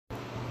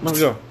Let's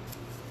go.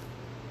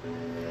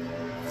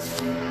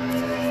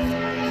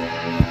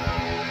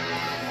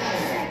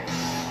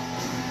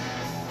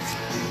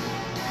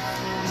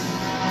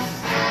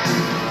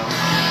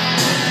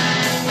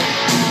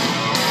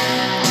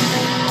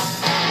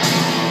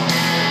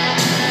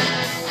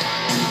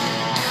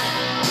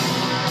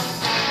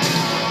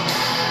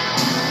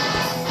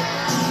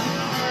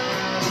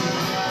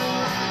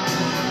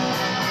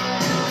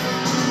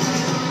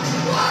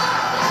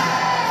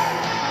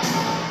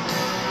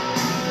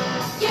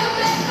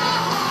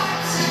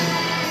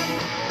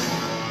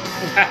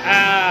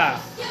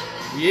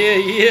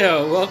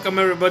 Yeah. Welcome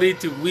everybody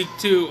to week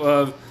 2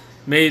 of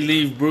May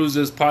Leave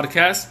Bruises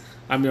podcast.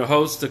 I'm your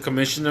host, the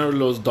Commissioner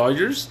Los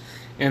Dodgers,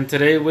 and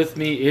today with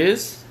me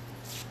is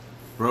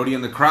Brody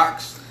and the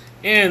Crocs.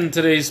 And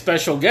today's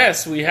special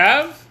guest we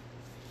have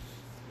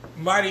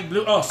Mighty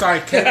Blue. Oh,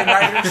 sorry, Cayman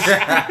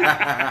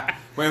Riders.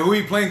 Wait, who are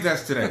you playing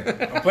test today?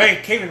 I'm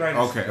playing Cayman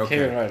Riders. Okay.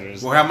 Cayman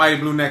Riders. We'll have Mighty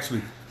Blue next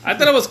week. I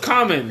thought it was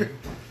common.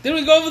 Didn't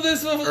we go over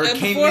this Or before?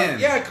 Cayman.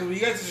 Yeah, because you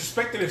guys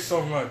disrespected it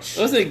so much.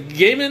 Was it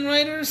Gaiman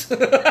Riders?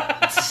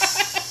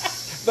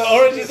 The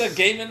origins of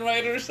Gaiman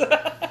Riders?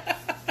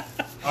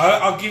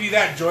 I'll give you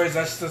that, Joyce.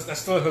 That's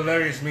still a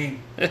hilarious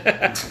meme.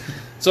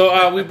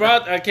 So we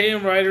brought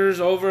Cayman Riders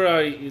over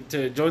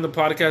to join the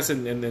podcast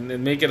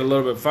and make it a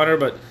little bit funner,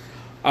 but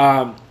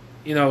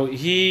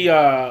he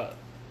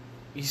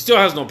still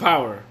has no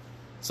power,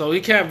 so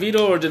he can't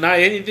veto or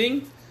deny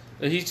anything.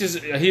 He's just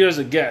here as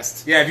a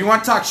guest. Yeah, if you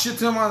want to talk shit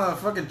to him on the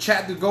fucking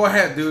chat, dude, go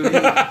ahead, dude. He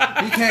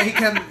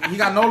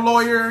got no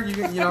lawyer. You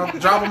can,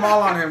 drop them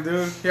all on him,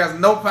 dude. He has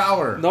no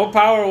power. No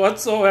power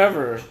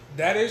whatsoever.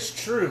 That is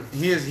true.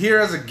 He is here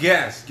as a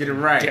guest. Get it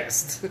right.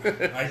 Guest.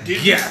 I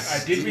did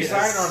Yes.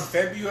 resign on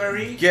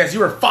February. Yes, you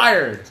were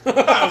fired. I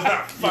was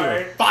not fired.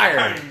 You were fired.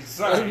 I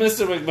resigned.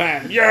 Mr.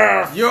 McMahon,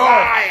 you're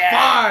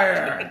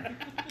Fired.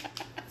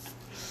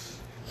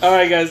 All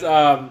right, guys.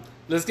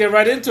 Let's get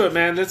right into it,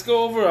 man. Let's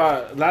go over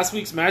last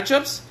week's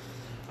matchups.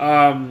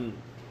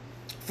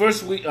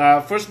 First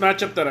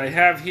matchup that I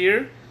have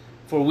here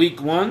for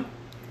week 1,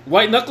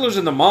 White Knucklers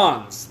and the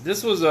Mons.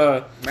 This was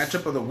a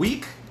Matchup of the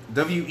week.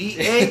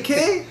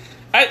 WEAK.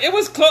 it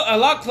was a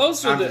lot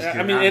closer. I'm just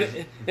kidding.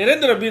 It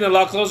ended up being a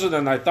lot closer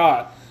than I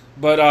thought.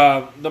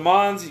 But the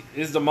Mons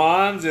is the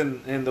Mons,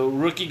 and the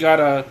rookie got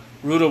a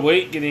rude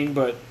awakening.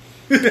 But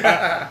but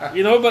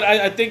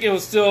I think it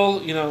was still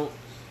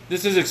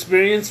this is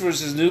experience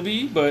versus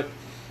newbie. But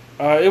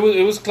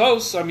it was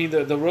close. I mean,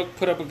 the Rook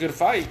put up a good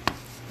fight.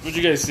 What'd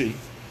you guys see?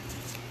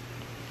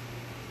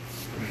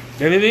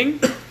 Anything?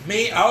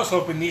 Me, I was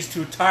hoping these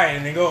two tie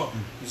and they go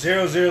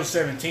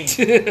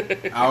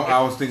 0-0-17.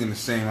 I was thinking the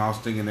same. I was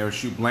thinking they would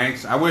shoot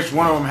blanks. I wish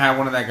one of them had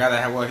one of that guy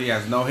that had he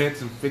has no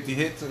hits and 50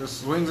 hits or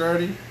swings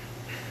already.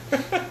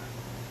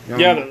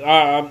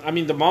 Yeah, I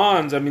mean the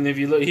Mons. I mean, if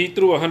you look, he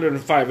threw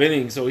 105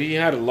 innings, so he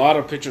had a lot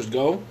of pitchers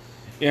go,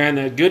 and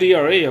a good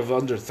ERA of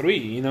under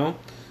 3.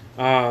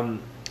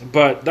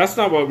 But that's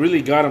not what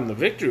really got him the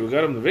victory. What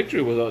got him the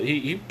victory was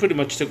he pretty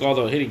much took all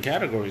the hitting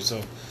categories.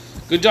 So,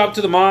 good job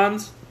to the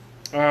Mons.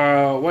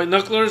 White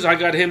Knucklers, I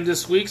got him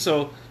this week,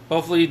 so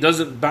hopefully he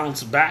doesn't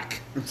bounce back.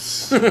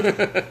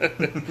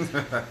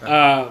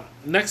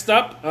 Next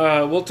up,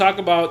 we'll talk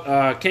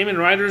about Cayman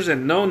Riders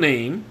and No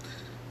Name.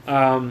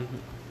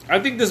 I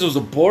think this was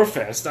a bore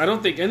fest. I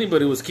don't think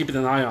anybody was keeping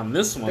an eye on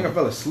this I one. think I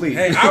fell asleep.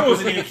 Hey, I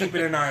wasn't even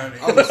keeping an eye on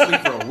it. I was asleep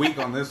for a week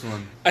on this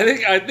one.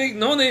 I think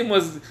No Name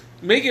was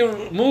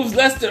making moves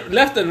left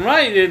and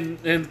right,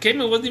 and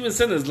Cayman wasn't even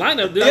sending his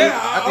lineup, dude.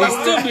 Yeah, They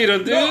still beat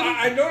him, dude. No,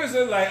 I noticed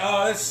it like,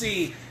 let's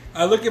see.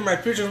 I look at my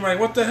pictures, I'm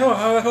like, what the hell?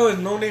 How the hell did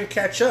No Name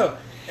catch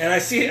up? And I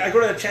go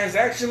to the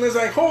transaction list,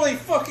 like, holy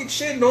fucking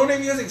shit, No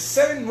Name using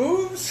 7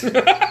 moves? Dude,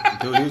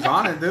 he was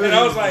on it, dude. And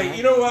I was like,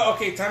 you know what?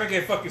 Okay, time to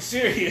get fucking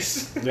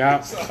serious.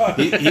 Yeah. So,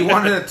 He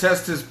wanted to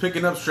test his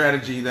picking up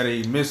strategy that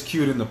he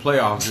miscued in the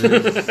playoffs,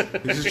 dude.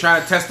 He's just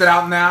trying to test it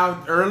out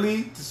now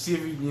early to see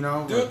if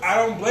dude, I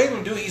don't blame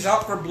him, dude. He's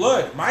out for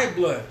blood. My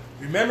blood.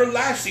 Remember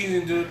last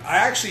season, dude, I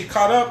actually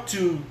caught up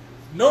to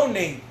No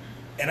Name.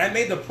 And I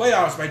made the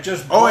playoffs by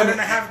just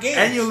 1.5 games.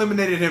 And you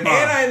eliminated him. And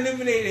I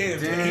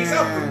eliminated him. Damn. He's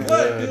out for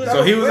blood, dude.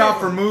 So he was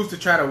out for moves to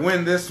try to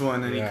win this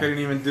one, and he couldn't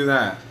even do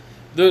that.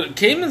 Dude,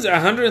 Cayman's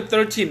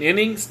 113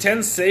 innings,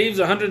 10 saves,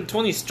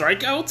 120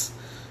 strikeouts.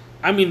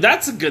 I mean,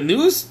 that's good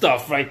news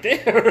stuff right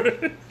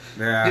there.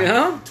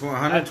 Yeah.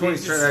 120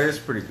 straight, that is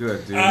pretty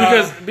good,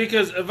 dude.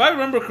 Because if I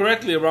remember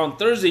correctly, around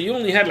Thursday, you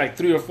only had like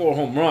 3 or 4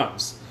 home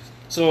runs.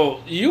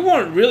 So you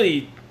weren't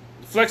really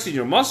flexing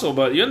your muscle,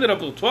 but you ended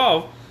up with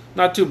 12.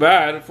 Not too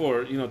bad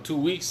for 2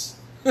 weeks.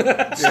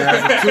 Yeah,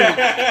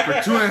 for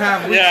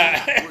 2.5 weeks,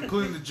 Yeah.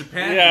 including the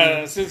Japan.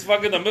 Yeah, since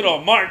fucking the middle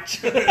of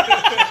March.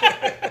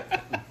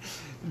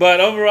 But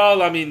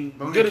overall, I mean,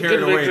 Don't good get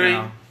carried away victory.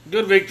 now.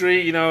 Good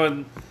victory,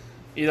 and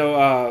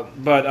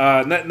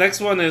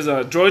next one is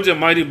Georgia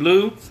Mighty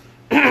Blue.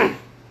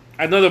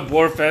 Another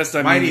bore fest.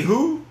 Mighty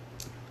who?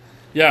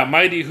 Yeah,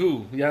 Mighty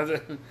Who. Yeah,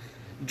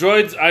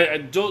 Droids.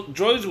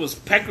 Droids was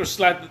pecker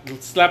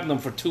slapping them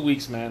for 2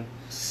 weeks, man.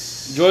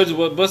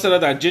 George busted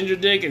out that ginger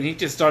dick, and he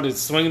just started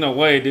swinging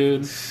away,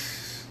 dude.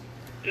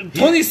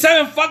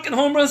 27 fucking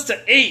home runs to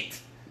 8.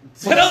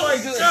 What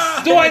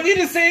else? Do I need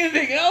to say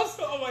anything else?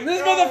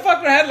 This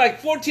motherfucker had like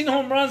 14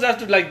 home runs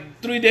after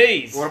like 3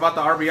 days. What about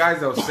the RBIs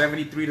though?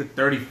 73 to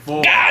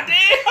 34. God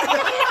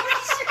damn!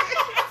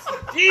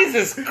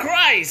 Jesus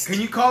Christ! Can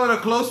you call it a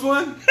close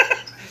one?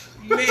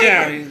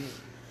 Man,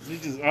 he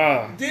just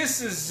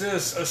This is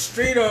just a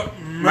straight up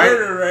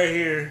murder right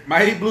here.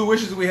 Mighty Blue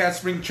wishes we had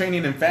spring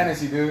training in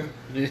fantasy, dude.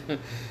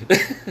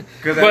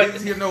 Because at But-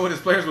 least he'd know what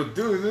his players would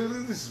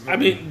do. I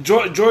mean,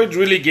 George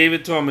really gave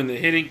it to him in the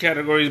hitting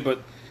categories,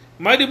 but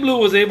Mighty Blue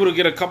was able to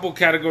get a couple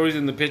categories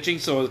in the pitching,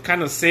 so it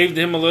kind of saved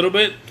him a little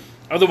bit.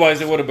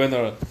 Otherwise, it would have been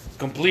a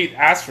complete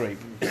ass rape.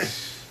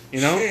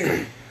 You know?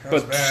 Shit,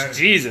 But bad.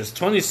 Jesus,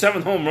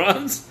 27 home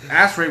runs?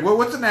 ass rate.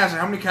 What's an ass rate?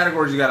 How many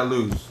categories you got to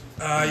lose?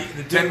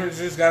 The difference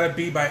has got to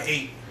be by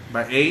 8.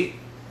 By 8?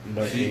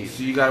 So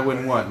you got to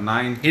win what?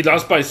 9? He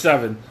lost by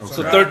 7. Okay.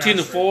 So 13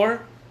 to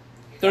 4?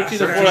 13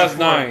 to 4, that's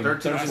 9.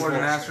 13 to 4 is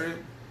an ass rate?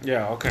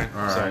 Yeah, okay.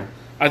 All right. So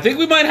I think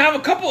we might have a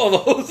couple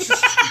of those.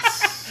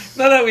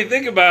 Now that we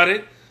think about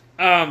it.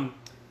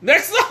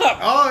 Next up,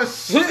 Oh,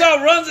 shit. who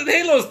got runs and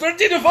halos?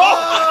 13 to 4.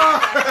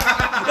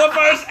 The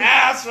first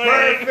ass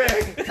rape.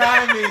 Perfect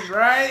timing,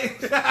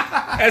 right?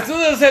 As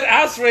soon as I said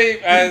ass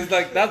rape, I was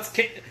like, that's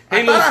I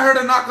Halo's. thought I heard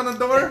a knock on the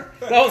door.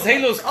 That was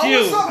Halo's Oh, cue.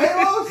 what's up,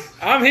 Halos?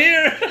 I'm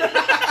here.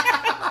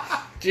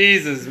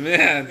 Jesus,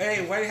 man.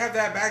 Hey, why do you have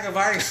that bag of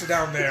ice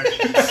down there?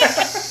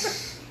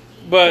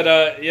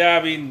 But yeah,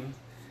 I mean,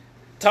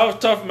 tough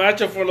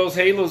matchup for those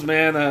Halos,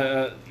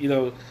 man. You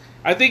know,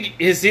 I think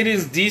his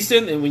hitting's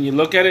decent, and when you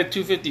look at it,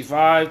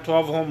 255,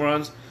 12 home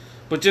runs,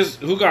 but just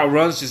who got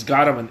runs just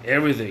got him in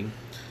everything.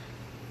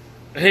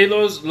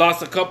 Halos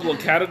lost a couple of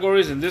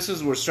categories, and this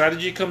is where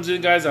strategy comes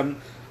in, guys.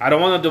 I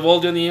don't want to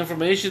divulge any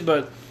information,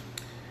 but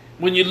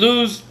when you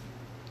lose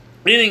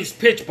innings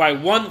pitched by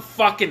one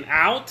fucking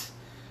out,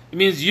 it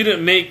means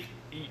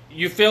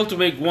you failed to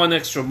make one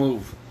extra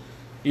move.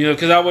 You know,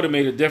 because that would have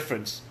made a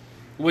difference.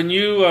 When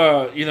you,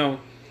 you know,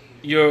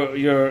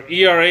 your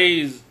ERA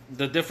is,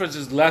 the difference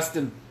is less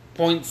than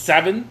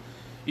 0.7,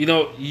 you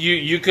know,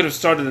 you could have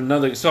started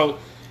another. So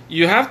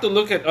you have to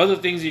look at other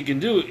things you can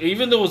do.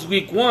 Even though it's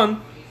week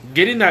 1,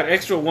 getting that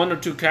extra 1 or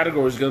 2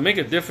 categories is going to make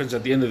a difference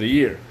at the end of the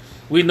year.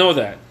 We know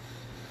that.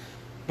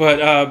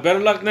 But better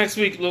luck next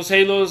week, Los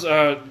Halos.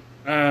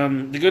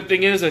 The good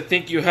thing is I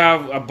think you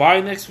have a bye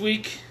next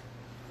week.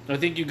 I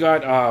think you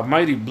got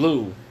Mighty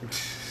Blue.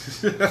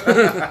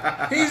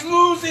 He's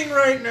losing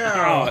right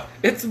now. Oh,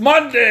 it's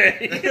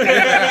Monday.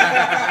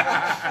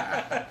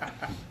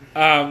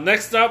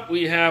 Next up,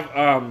 we have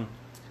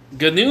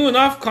Gnu and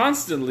Off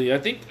Constantly. I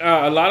think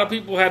a lot of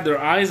people had their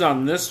eyes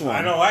on this one.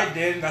 I know I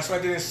did. That's why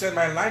I didn't set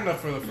my lineup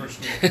for the first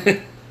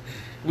week.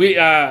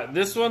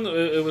 This one,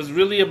 it was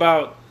really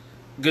about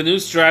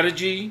Gnu's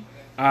strategy,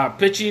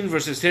 pitching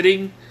versus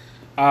hitting.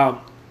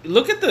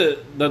 Look at the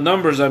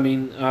numbers. I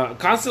mean,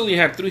 Constantly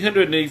had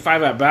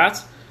 385 at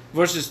bats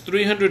versus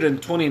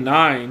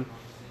 329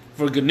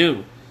 for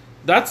Gnu.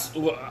 That's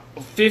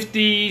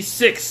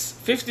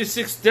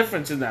 56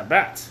 difference in that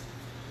bats.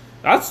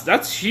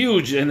 That's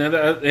huge,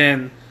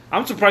 and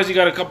I'm surprised he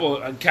got a couple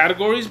of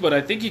categories, but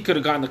I think he could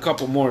have gotten a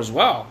couple more as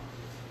well.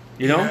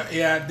 You know?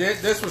 Yeah,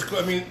 this was cool.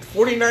 I mean,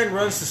 49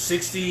 runs to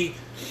 60.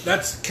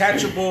 That's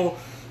catchable.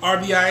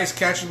 RBIs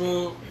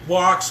catchable.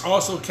 Walks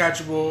also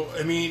catchable.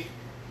 I mean,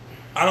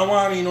 I don't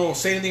want to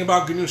say anything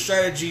about Gnu's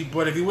strategy,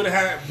 but if he would have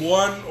had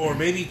 1 or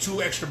maybe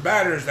 2 extra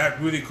batters, that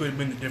really could have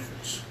been the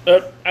difference.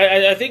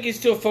 I think he's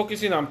still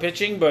focusing on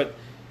pitching, but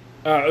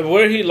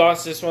where he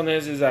lost this one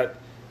is that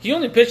he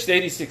only pitched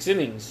 86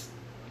 innings.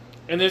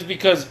 And it's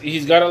because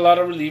he's got a lot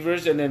of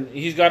relievers, and then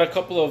he's got a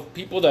couple of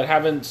people that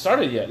haven't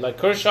started yet, like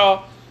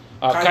Kershaw,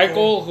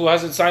 Keuchel, who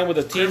hasn't signed with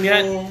a team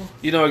yet.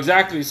 You know,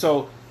 exactly.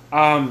 So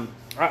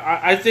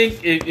I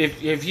think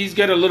if he's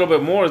got a little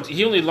bit more,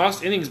 he only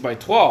lost innings by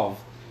 12.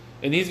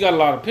 And he's got a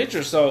lot of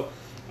pitchers, so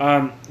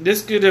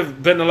this could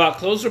have been a lot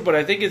closer. But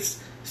I think it's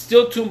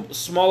still too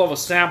small of a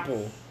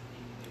sample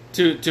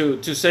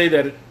to say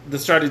that the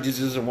strategy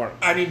doesn't work.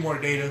 I need more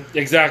data.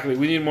 Exactly,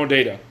 we need more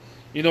data.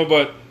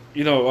 86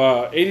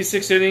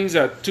 innings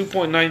at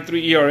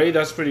 2.93 ERA,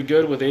 that's pretty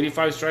good with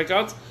 85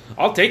 strikeouts.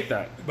 I'll take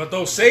that. But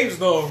those saves,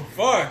 though,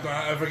 fuck.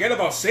 I forget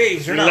about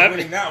saves. You're not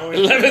winning that one.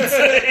 11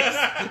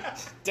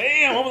 saves.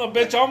 Damn, I'm gonna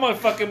bench all my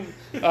fucking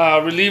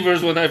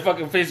relievers when I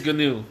fucking face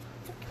Gnu.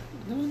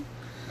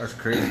 That's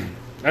crazy.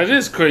 That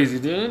is crazy,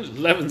 dude.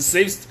 11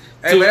 saves.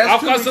 Hey, but that's I'll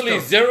 2 weeks, constantly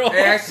though. 0.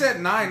 Hey, I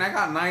said 9. I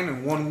got 9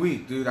 in 1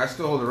 week, dude. I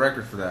still hold the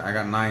record for that. I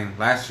got 9.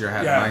 Last year I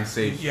had 9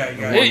 saves. Yeah, in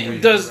yeah. 1 Hey,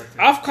 week. does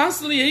Off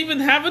Constantly even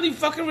have any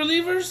fucking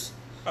relievers?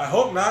 I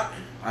hope not.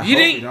 I He hope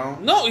didn't. you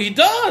don't. No, he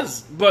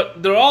does.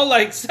 But they're all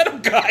like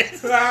setup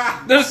guys.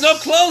 There's no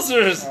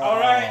closers. All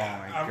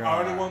right. my I God.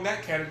 already won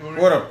that category.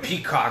 What a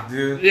peacock,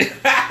 dude.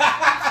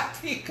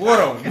 What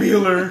a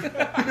wheeler.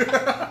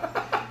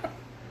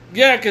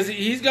 Yeah, because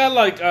he's got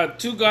like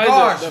two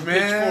guys that pitch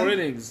man. 4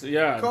 innings.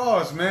 Yeah,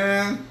 Gosh,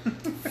 man.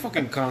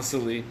 fucking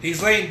constantly.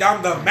 He's laying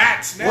down the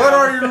mats now. What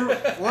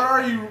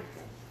are you?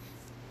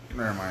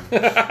 Never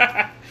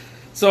mind.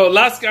 So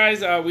last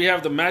guys, we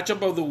have the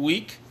matchup of the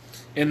week,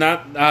 and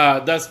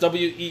that's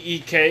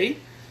WEEK,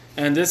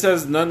 and this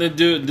has nothing to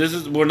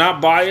do. We're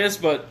not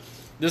biased, but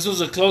this was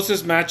the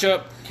closest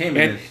matchup,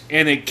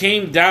 and it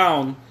came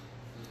down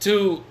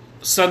to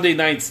Sunday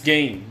night's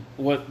game.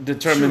 What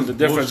determined the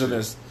difference in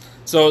this?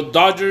 So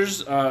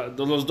Dodgers,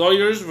 Los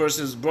Dodgers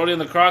versus Brody and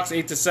the Crocs,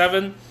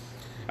 8-7.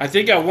 I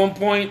think at one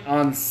point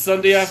on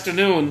Sunday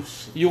afternoon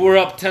you were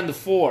up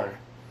 10-4,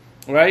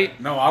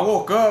 right? No, I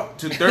woke up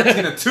to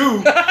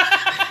 13-2.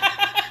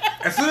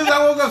 As soon as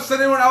I woke up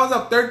Sunday morning, I was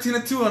up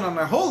 13-2, and I'm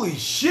like, "Holy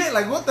shit!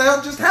 Like, what the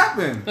hell just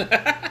happened?"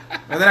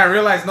 And then I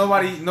realized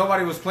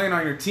nobody was playing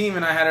on your team,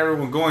 and I had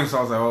everyone going. So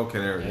I was like, "Okay,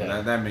 there we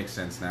go. That makes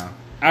sense now."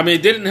 I mean,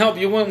 it didn't help.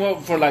 You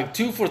went for like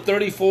 2 for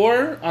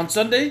 34 on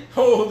Sunday.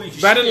 Holy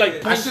shit! Batted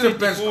like I should have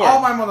benched all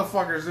my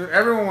motherfuckers. Dude.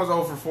 Everyone was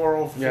 0 for 4,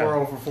 0 for 4,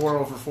 0 for 4,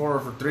 0 for 4,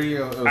 0 for 3.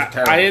 It was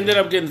terrible. I ended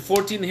up getting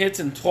 14 hits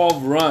and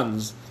 12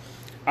 runs.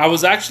 I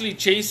was actually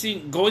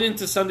going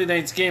into Sunday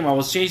night's game. I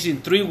was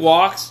chasing 3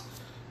 walks,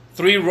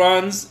 3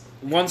 runs,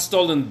 1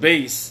 stolen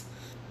base,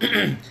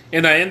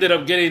 and I ended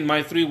up getting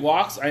my 3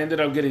 walks. I ended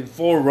up getting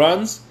 4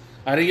 runs.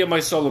 I didn't get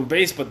my stolen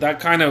base, but that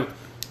kind of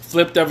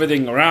flipped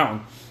everything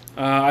around.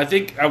 I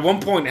think at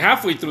one point,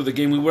 halfway through the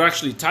game, we were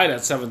actually tied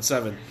at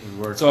 7-7.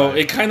 So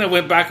it kind of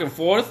went back and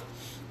forth.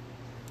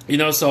 You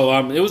know, so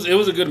it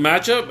was a good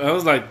matchup. I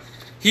was like,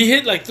 he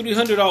hit like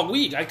 300 all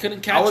week. I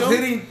couldn't catch him. I was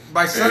hitting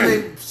by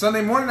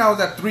Sunday morning. I was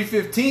at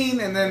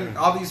 315, and then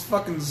all these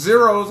fucking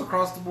zeros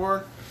across the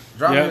board,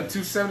 dropping to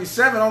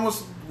 277.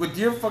 Almost with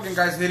your fucking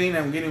guys hitting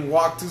and getting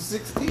walked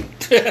 260.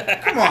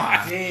 Come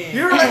on,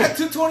 you were like at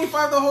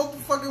 225 the whole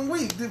fucking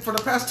week for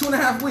the past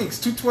 2.5 weeks.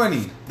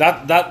 220.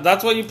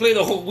 That's why you play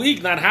the whole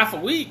week, not half a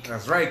week.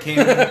 That's right, King.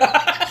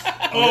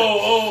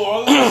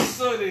 all of a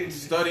sudden,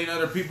 Studying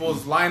other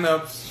people's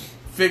lineups.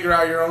 Figure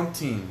out your own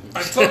team.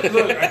 I told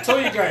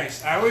you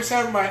guys, I always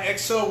have my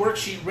Excel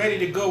worksheet ready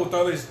to go with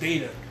all this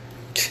data.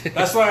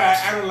 That's why I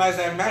analyzed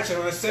that matchup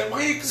and I said, "Why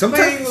are you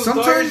complaining?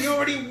 Sometimes you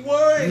already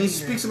won." And he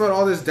speaks about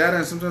all this data,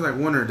 and sometimes I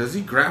wonder, does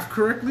he graph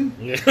correctly?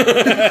 Yeah.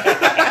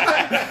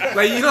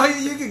 Like, you know,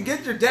 you can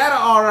get your data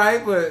all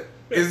right, but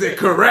is it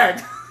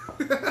correct?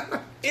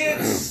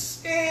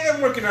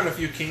 I'm working on a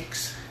few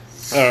kinks.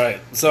 All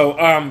right, so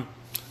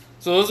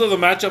those are the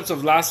matchups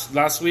of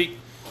last week.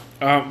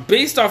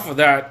 Based off of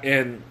that,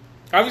 and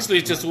obviously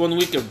it's just 1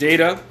 week of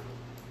data,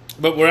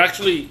 but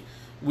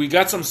we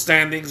got some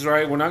standings,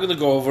 right? We're not going to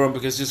go over them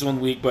because it's just 1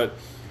 week, but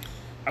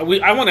I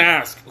want to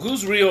ask,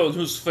 who's real and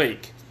who's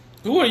fake?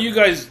 Who are you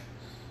guys,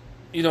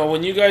 you know,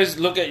 when you guys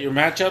look at your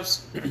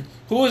matchups,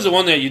 who is the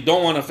one that you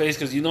don't want to face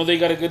because you know they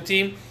got a good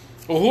team?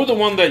 Or who are the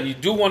one that you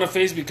do want to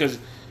face because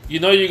you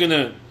know you're going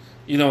to,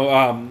 you know,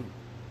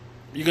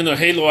 you're going to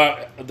halo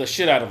out the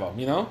shit out of them,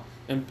 you know?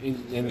 And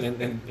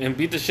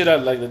beat the shit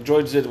out like the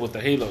droids did with the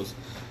Halos.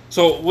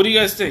 So what do you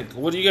guys think?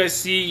 What do you guys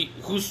see?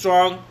 Who's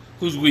strong?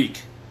 Who's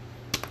weak?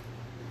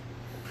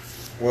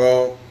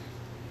 Well,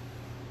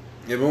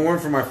 if it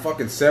weren't for my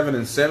fucking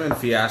 7-7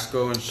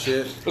 fiasco and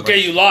shit. Okay,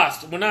 you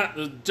lost. We're not.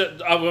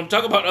 I'm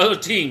talking about other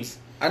teams.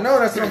 I know,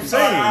 that's what I'm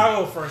saying.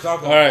 I'll go first. All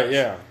right,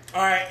 yeah.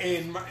 All right,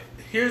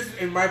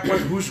 here's my point.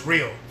 Who's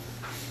real?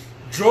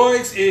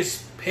 Droids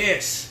is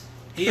pissed.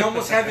 He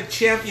almost had the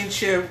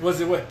championship.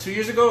 Was it 2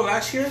 years ago?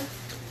 Last year?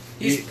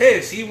 He's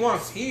pissed. He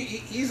wants.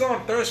 He's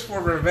on thirst for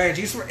revenge.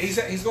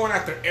 He's going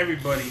after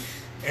everybody.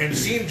 And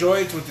seeing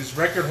Droids with his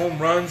record home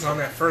runs on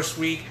that first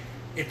week,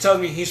 it tells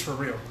me he's for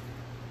real.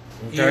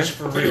 Okay. He is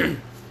for real.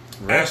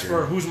 As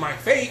for who's my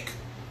fake,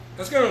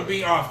 that's gonna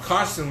be off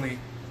constantly.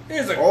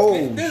 There's a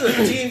team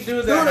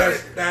dude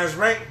that has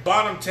ranked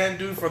bottom 10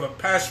 dude for the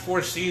past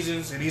 4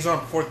 seasons, and he's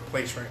on 4th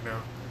place right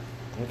now.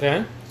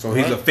 Okay. So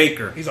he's a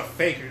faker. He's a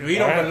faker, dude. He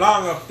don't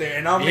belong up there,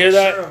 and I'll make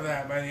sure of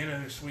that by the end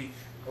of this week.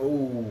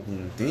 Oh,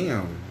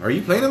 damn. Are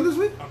you playing him this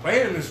week? I'm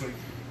playing him this week.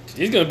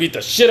 He's going to beat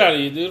the shit out of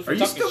you, dude. Are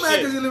you still mad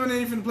because he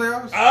eliminated you from the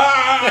playoffs?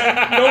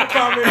 No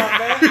comment on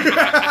that.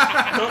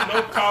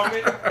 No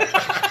comment.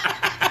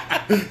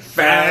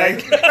 Fag.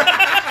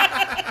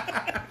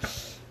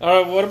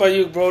 All right, what about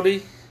you,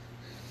 Brody?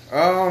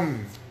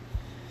 I'm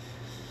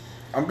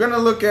going to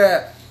look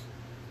at...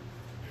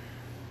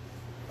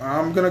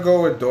 I'm going to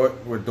go with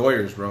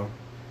Doyers, bro.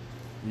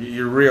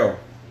 You're real.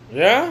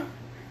 Yeah?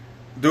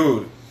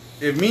 Dude,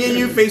 if me and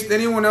you faced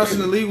anyone else in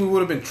the league, we would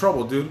have been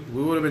trouble, dude.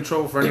 We would have been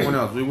trouble for anyone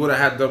else. We would have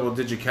had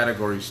double-digit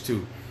categories,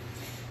 too.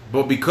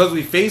 But because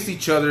we faced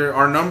each other,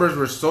 our numbers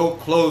were so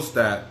close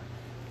that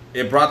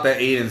it brought that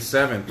 8 and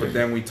 7. But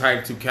then we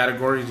tied 2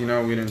 categories, you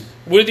know, we didn't...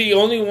 We're the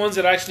only ones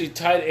that actually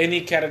tied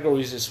any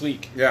categories this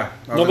week. Yeah.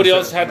 Nobody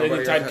else had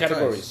any tied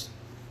categories. Ties.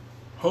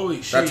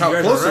 Holy shit! That's how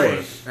close it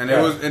was, and yeah.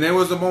 it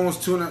was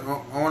almost 2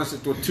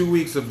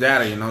 weeks of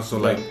data, you know. So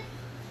like,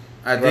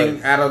 I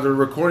think out of the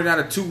recording out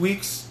of 2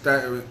 weeks,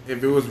 that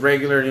if it was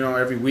regular, you know,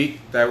 every week,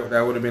 that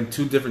would have been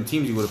 2 different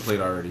teams you would have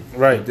played already,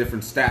 right? With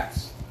different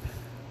stats.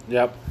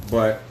 Yep.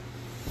 But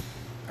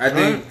I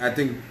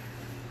think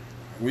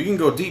we can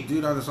go deep,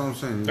 dude. That's what I'm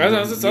saying.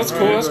 That's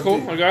cool. That's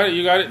cool. I got it.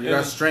 You got it. You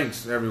got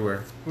strengths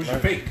everywhere. Who's your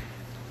fake?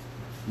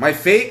 My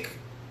fake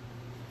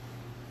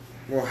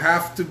will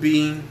have to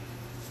be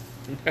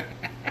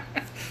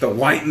the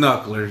White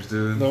Knucklers,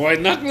 dude. The White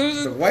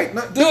Knucklers? The White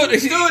Knucklers. Dude,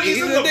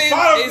 he's in the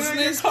bottom. It's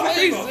this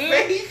place,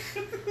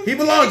 dude. He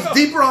belongs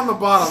deeper on the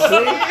bottom,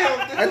 dude.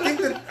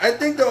 I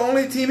think the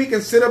only team he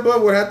can sit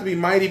above would have to be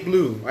Mighty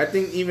Blue. I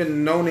think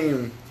even No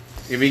Name,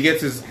 if he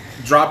gets his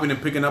dropping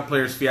and picking up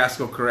players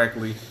fiasco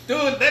correctly. Dude,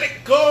 let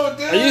it go,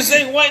 dude. Are you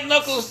saying White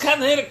Knuckles kind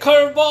of hit a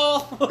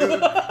curveball?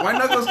 White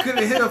Knuckles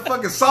couldn't hit a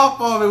fucking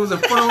softball if it was in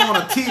front of him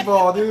on a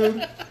T-ball,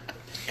 dude.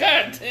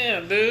 God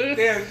damn, dude.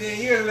 Damn,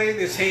 you're gonna let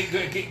this hate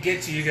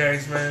get to you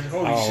guys, man.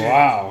 Holy shit.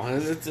 Wow.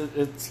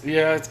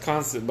 It's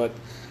constant, but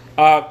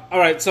all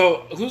right,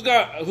 so who's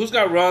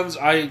got runs?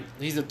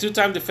 He's a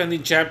 2-time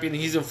defending champion.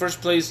 He's in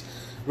first place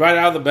right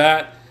out of the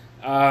bat.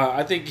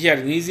 I think he had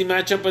an easy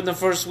matchup in the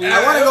first week.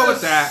 I want to go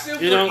with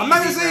that. You know, I'm not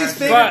gonna say he's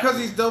favorite because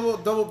he's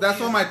double. That's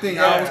not my thing.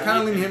 I was kind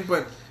of leaning him,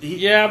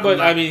 but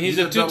I mean, he's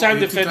a 2-time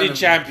defending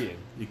champion.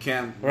 You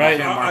can't, right?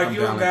 You can't mark him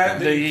down that. like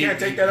that. You can't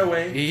take that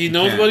away. He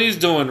knows what he's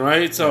doing,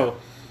 right? So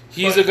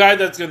he's a guy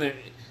that's gonna.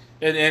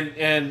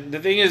 And the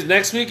thing is,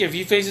 next week if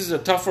he faces a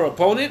tougher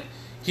opponent,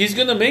 he's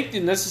gonna make the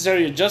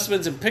necessary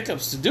adjustments and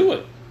pickups to do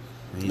it.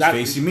 He's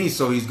facing me,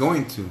 so he's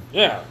going to.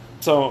 Yeah.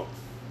 So.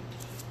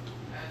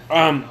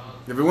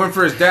 If it weren't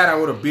for his dad, I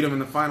would have beat him in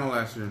the final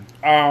last year.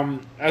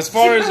 As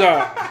far as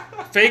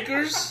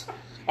fakers,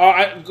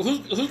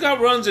 who's got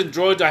runs and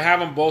droids? I have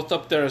them both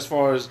up there as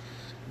far as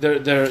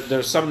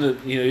there's some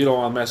that you don't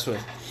want to mess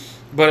with.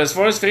 But as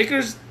far as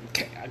fakers,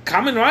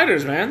 Kamen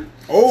Riders, man.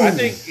 Oh, I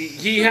think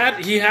he had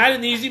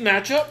an easy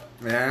matchup.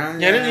 Yeah,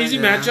 he had an easy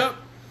matchup.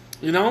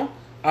 You know,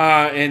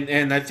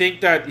 and I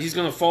think that he's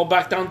gonna fall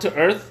back down to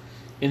earth.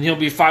 And he'll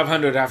be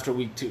 500 after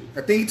week 2.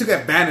 I think he took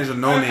advantage of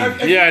No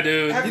Name. Yeah,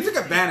 dude. He took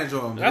advantage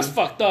of him. That's dude.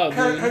 fucked up,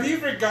 dude. Have you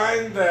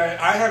forgotten that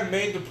I have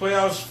made the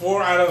playoffs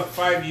 4 out of the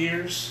 5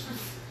 years?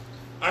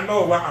 I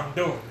know what I'm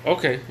doing.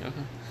 Okay.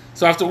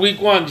 So after week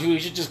 1, we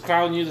should just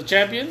crown you the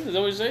champion? Is that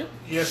what you're saying?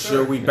 Yes, sir.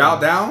 Should we bow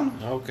down?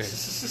 Okay.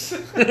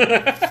 Should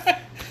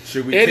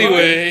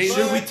we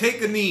should we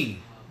take a knee?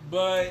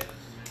 But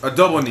a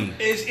double knee.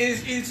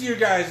 It's your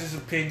guys'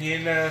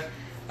 opinion.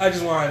 I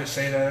just wanted to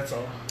say that. That's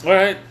all. All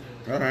right.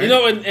 All right. You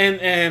know,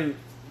 and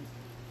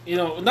you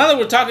know, now that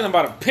we're talking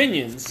about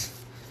opinions,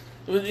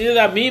 you know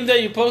that meme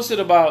that you posted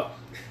about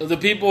the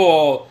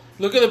people.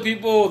 Look at the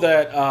people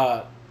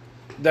that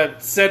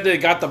said they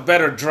got the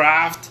better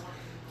draft,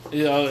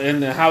 you know,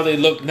 and how they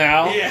look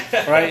now.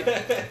 Yeah. Right.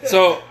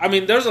 So I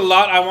mean, there's a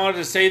lot I wanted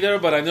to say there,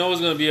 but I know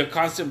it's going to be a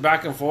constant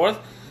back and forth.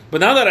 But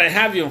now that I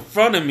have you in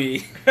front of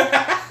me,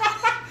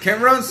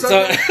 can't run.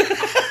 So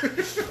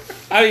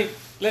I mean.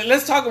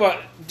 Let's talk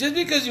about, just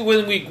because you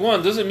win week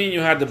 1 doesn't mean you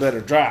had the better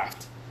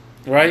draft,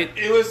 right?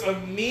 It was a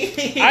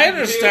meme. I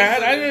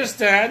understand.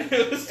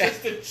 It was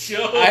just a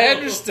joke. I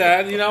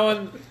understand, you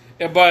know,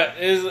 but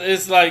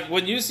it's like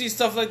when you see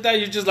stuff like that,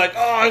 you're just like, oh,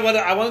 I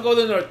want to go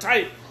there and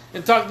type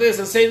and talk this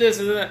and say this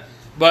and that.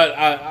 But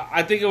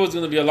I think it was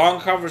going to be a long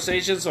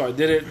conversation, so I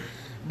did it.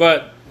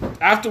 But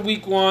after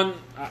week 1,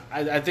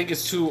 I think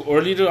it's too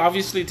early to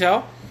obviously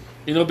tell.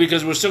 You know,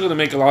 because we're still going to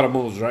make a lot of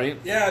moves, right?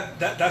 Yeah,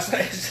 that's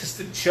why it's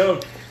just a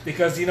joke.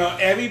 Because, you know,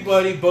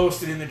 everybody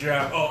boasted in the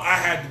draft. Oh, I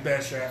had the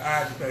best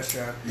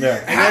draft. Yeah.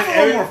 And half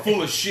then of them are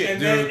full of shit,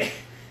 dude.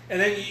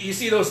 And then you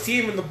see those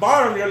teams in the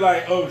bottom, you're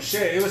like, oh,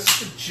 shit, it was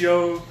just a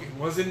joke. It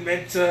wasn't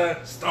meant to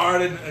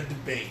start a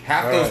debate.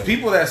 Half those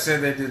people that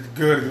said they did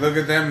good, look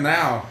at them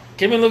now.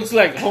 Kimmy looks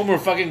like Homer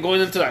fucking going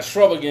into that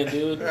shrub again,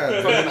 dude.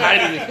 Yeah. Fucking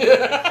hiding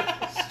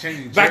it.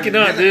 Changing Backing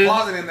jerseys. up, He has dude. a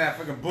closet in that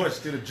fucking bush,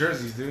 dude, of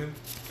jerseys, dude.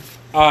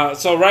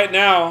 So right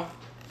now,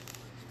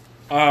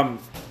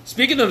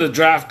 speaking of the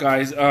draft,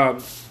 guys,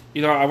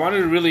 you know, I wanted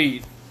to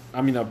really,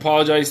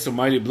 apologize to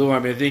Mighty Blue. I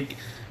mean,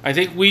 I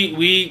think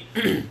we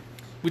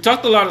we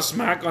talked a lot of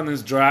smack on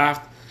this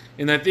draft,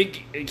 and I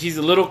think he's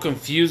a little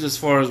confused as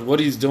far as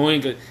what he's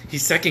doing.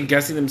 He's second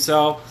guessing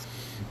himself.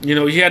 You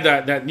know, he had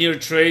that near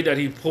trade that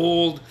he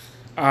pulled.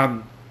 He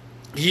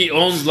owns he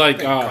owns like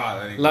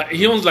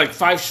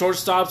 5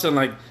 shortstops and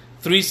like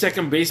 3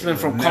 second basemen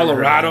from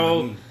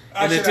Colorado.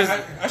 I should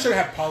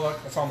have had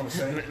Pollock. That's all I'm gonna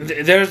say.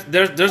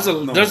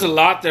 There's a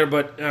lot there,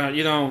 but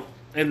you know,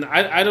 and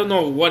I don't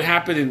know what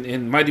happened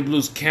in Mighty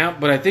Blue's camp,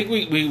 but I think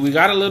we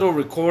got a little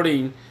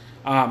recording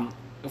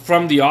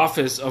from the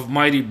office of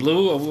Mighty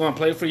Blue. We want to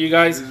play it for you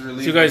guys. See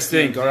what you guys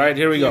think. All right,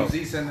 here we go.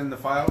 TMZ send in the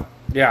file.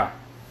 Yeah.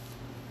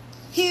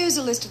 Here's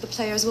a list of the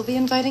players we'll be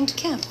inviting to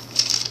camp.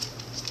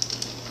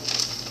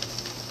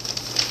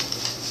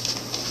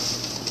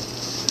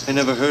 I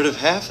never heard of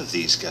half of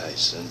these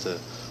guys, and the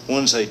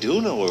ones I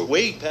do know are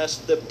way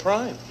past their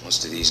prime.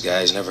 Most of these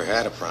guys never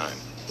had a prime.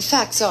 The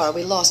facts are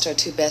we lost our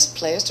 2 best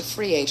players to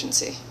free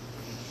agency.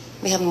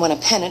 We haven't won a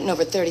pennant in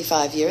over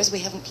 35 years. We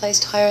haven't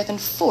placed higher than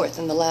 4th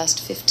in the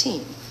last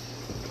 15.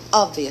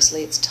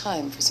 Obviously, it's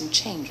time for some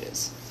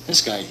changes.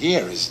 This guy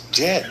here is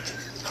dead.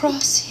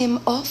 Cross him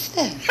off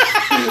then.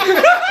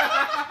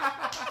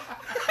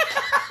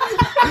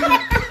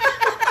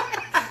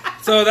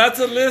 So that's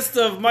a list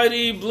of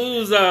Mighty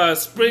Blues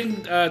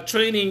spring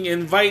training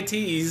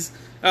invitees.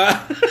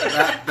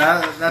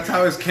 That's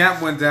how his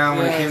camp went down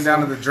when it came down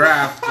to the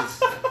draft.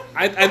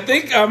 I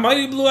think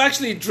Mighty Blue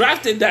actually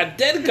drafted that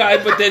dead guy,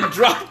 but then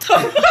dropped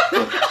him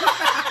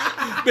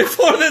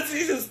before the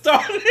season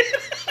started.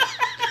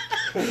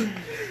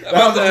 That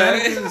was a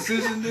management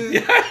decision, dude.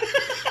 Yeah.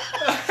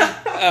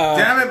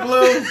 Damn it,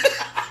 Blue.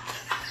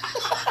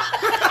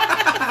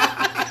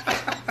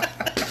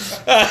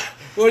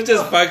 We're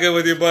just fucking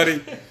with you,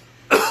 buddy.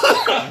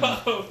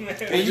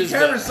 Hey, you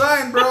can't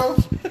resign, bro.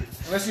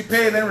 Unless you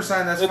pay and then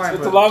resign, that's fine.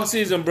 It's a long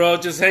season, bro.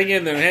 Just hang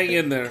in there. Hang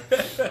in there.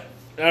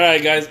 All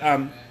right, guys.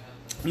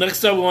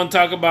 Next up, we want to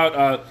talk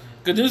about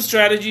Ganu's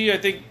strategy. I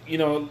think,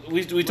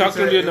 we talked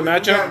earlier in the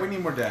matchup. We need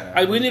more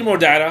data. We need more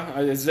data.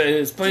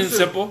 It's plain and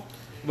simple,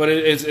 but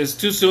it's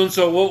too soon,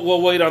 so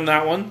we'll wait on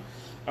that one.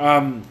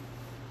 And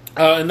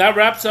that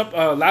wraps up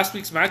last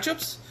week's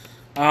matchups.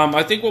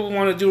 I think what we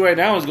want to do right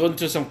now is go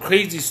into some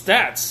crazy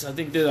stats. I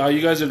think that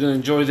you guys are going to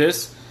enjoy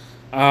this.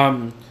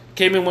 Cayman,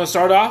 want to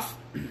start off?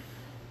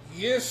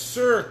 Yes,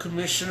 sir,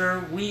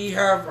 Commissioner. We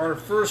have our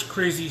first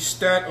crazy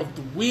stat of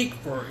the week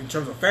in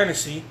terms of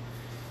fantasy,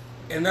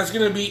 and that's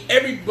going to be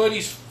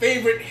everybody's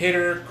favorite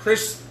hitter,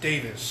 Chris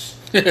Davis,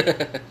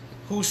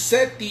 who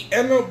set the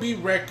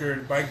MLB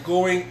record by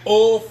going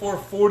 0 for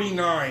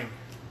 49.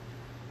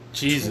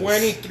 Jesus.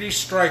 23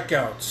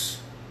 strikeouts.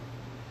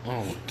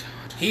 Oh, God.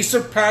 He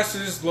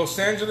surpasses Los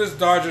Angeles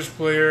Dodgers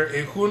player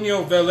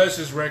Eugenio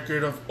Velez's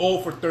record of 0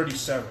 for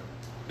 37.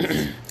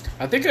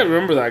 I think I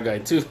remember that guy,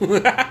 too.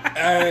 The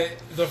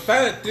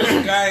fact that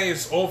this guy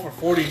is 0 for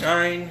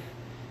 49,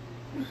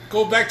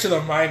 go back to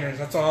the minors.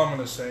 That's all I'm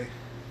going to say.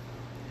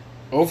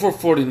 0 for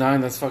 49,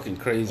 that's fucking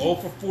crazy. 0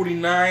 for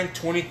 49,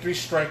 23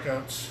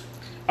 strikeouts.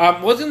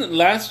 Wasn't it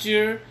last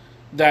year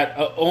that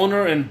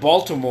owner in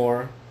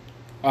Baltimore,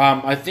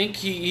 I think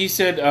he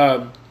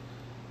said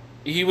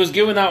he was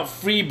giving out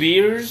free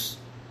beers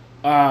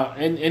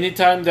and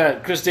anytime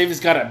that Chris Davis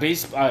got a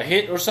base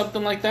hit or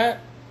something like that?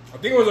 I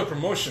think it was a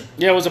promotion.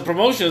 Yeah, it was a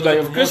promotion. It was like,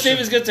 if Chris promotion.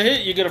 Davis gets a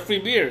hit, you get a free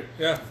beer.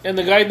 Yeah. And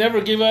the guy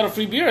never gave out a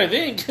free beer, I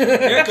think.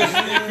 Yeah, because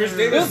Chris Davis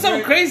it was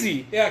something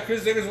crazy. Yeah,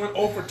 Chris Davis went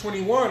 0 for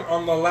 21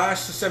 on the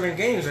last 7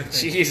 games, I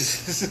think.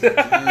 Jesus. The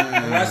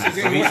last 6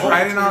 games, So he he's went 0 for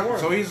riding on. 21.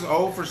 So he's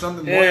 0 for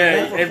something more.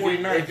 Yeah, for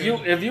 49,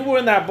 if you were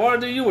in that bar,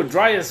 dude, you were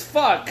dry as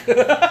fuck.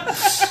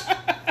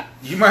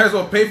 You might as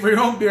well pay for your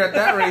own beer at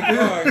that rate, dude.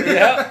 Oh, yeah.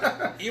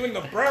 Yeah. Even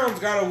the Browns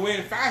got to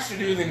win faster,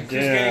 dude, than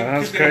Chris Yeah,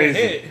 Chris that's getting a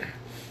crazy. hit.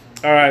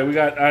 All right, we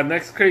got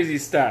next crazy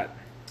stat.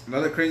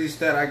 Another crazy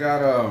stat. I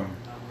got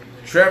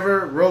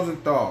Trevor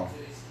Rosenthal,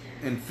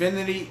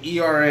 Infinity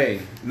ERA.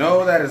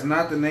 No, that is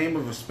not the name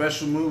of a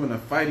special move in a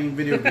fighting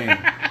video game.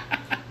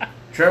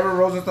 Trevor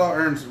Rosenthal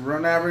earns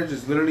run average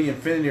is literally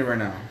infinity right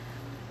now.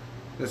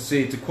 Let's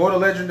see. To quote a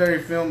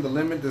legendary film, the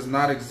limit does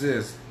not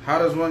exist. How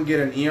does one get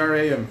an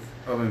ERA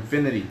of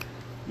infinity,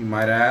 you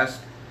might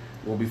ask?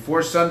 Well,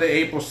 before Sunday,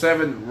 April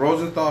 7th,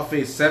 Rosenthal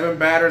faced 7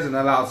 batters and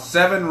allowed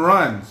 7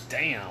 runs.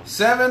 Damn.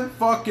 7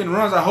 fucking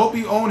runs. I hope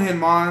you own him,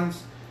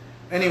 Mons.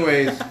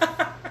 Anyways,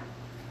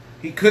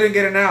 he couldn't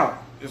get an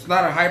out. It's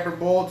not a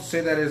hyperbole to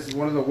say that it's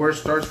one of the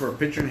worst starts for a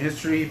pitcher in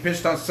history. He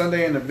pitched on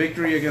Sunday in the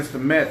victory against the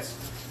Mets,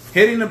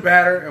 hitting the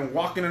batter and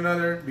walking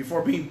another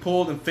before being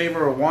pulled in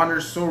favor of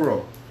Wander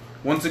Suero.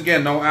 Once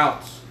again, no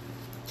outs.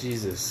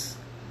 Jesus.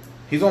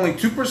 He's only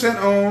 2%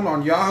 owned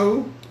on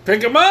Yahoo.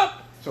 Pick him up.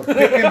 So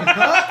pick him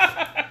up.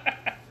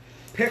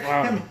 Pick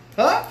him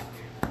up.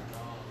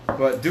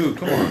 But dude,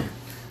 come on.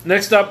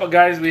 Next up,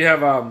 guys, we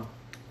have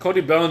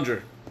Cody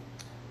Bellinger.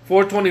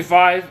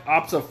 425,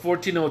 ops of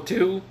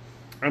 1402.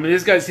 I mean,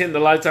 this guy's hitting the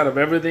lights out of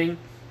everything.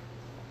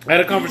 I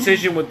had a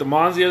conversation with the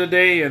Mons the other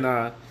day and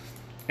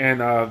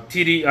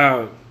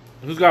TD,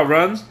 who's got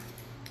runs,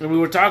 and we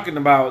were talking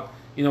about,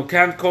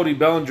 can Cody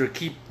Bellinger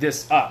keep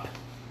this up?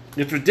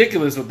 It's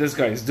ridiculous what this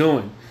guy is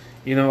doing.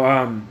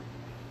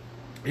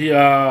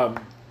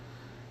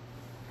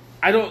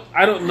 I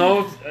don't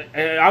know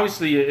if,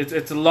 obviously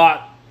it's a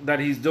lot that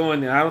he's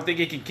doing, and I don't think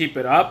he can keep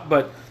it up,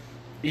 but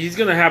he's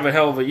going to have a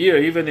hell of a year,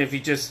 even if he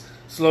just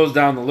slows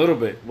down a little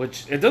bit,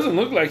 which it doesn't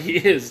look like he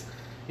is.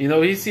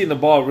 He's seeing the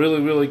ball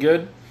really, really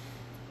good.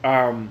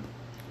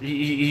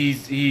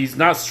 He's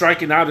not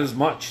striking out as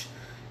much.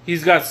 He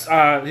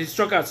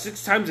struck out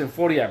 6 times in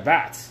 40 at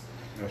bats.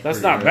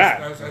 That's not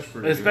bad, That's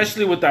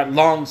especially with that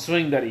long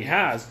swing that he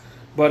has.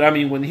 But I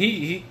mean, when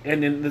he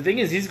and then the thing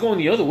is, he's going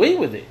the other way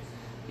with it.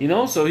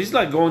 So he's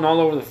like going all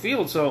over the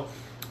field. So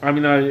I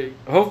mean,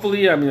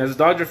 hopefully, as a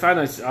Dodger fan,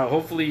 I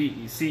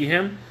hopefully see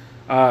him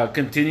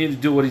continue to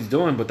do what he's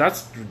doing. But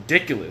that's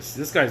ridiculous.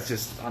 This guy's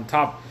just on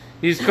top.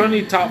 He's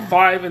currently top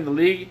 5 in the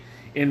league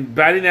in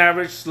batting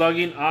average,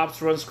 slugging,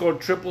 ops, runs scored,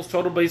 triples,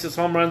 total bases,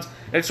 home runs,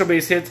 extra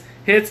base hits,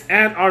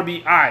 and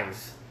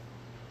RBIs.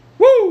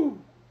 Woo!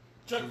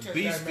 Drug test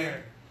Beast, that man.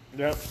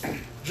 Yep.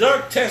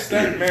 Drug test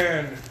that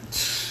man.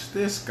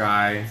 This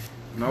guy.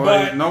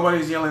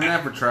 Nobody's yelling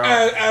that for Trout.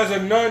 As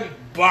a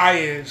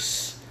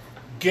non-biased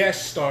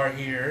guest star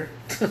here,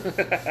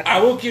 I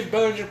will give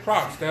Bellinger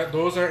props.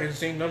 Those are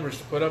insane numbers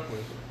to put up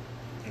with.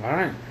 All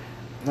right.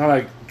 Not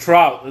like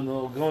Trout,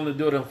 going to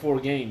do it in 4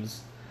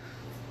 games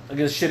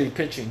against shitty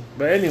pitching.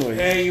 But anyway.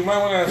 Hey, you might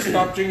want to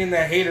stop drinking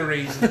that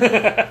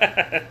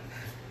haterade.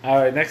 All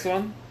right, next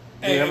one.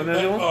 Do you have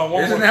another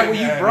one? Isn't that what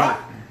you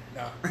brought?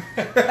 No.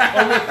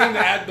 One more thing to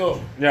add,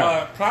 though.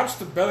 Yeah. Props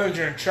to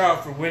Bellinger and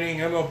Trout for winning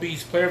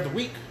MLB's Player of the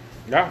Week.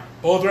 Yeah.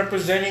 Both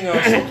representing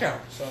SoCal.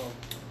 So,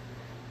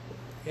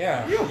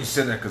 yeah. You only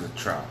said that because of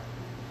Trout.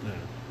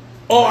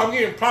 Oh, I'm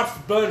giving props to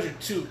Bellinger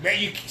too,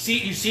 man. You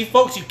see,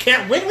 folks, you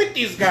can't win with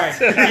these guys.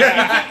 You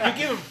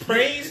give them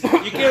praise,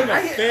 you give them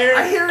a fair.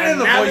 I hear it in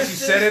the voice you analysis.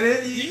 said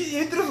it in.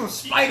 You threw some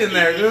spite in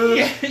there, dude.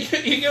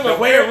 You give The a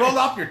way fair, it rolled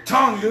off your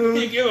tongue, you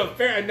dude. give a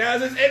fair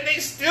analysis, and they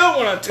still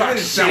want to talk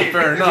didn't sound shit.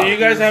 fair enough. Do you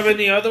guys have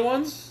any other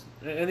ones?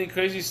 Any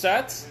crazy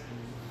stats?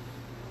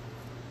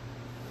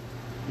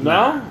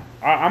 No?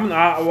 I'm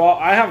not. Well,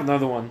 I have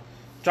another one.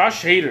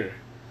 Josh Hader.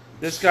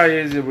 This guy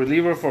is a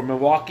reliever for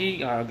Milwaukee.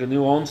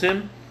 Gnu owns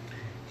him.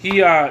 He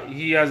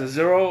has a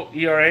 0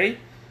 ERA,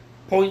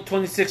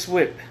 .26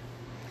 WHIP.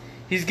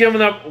 He's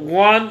given up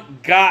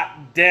 1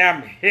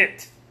 goddamn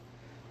hit.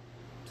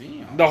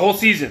 Damn. The whole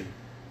season.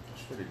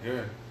 That's pretty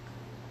good.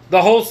 The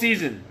whole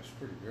season. That's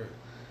pretty good.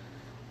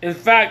 In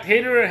fact,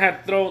 Hader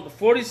had thrown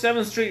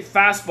 47 straight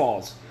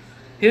fastballs.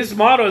 His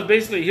motto is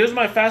basically, here's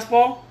my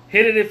fastball,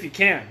 hit it if you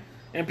can.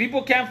 And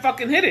people can't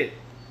fucking hit it.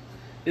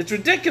 It's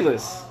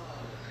ridiculous.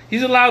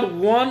 He's allowed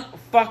 1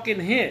 fucking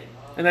hit.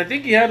 And I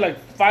think he had like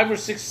 5 or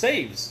 6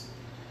 saves.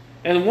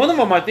 And one of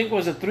them, I think,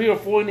 was a 3 or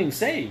 4 inning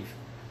save.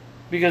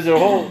 Because their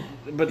whole...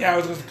 But Yeah, I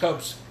was with the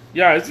Cubs.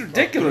 yeah, it's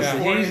ridiculous. Yeah.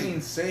 And he's,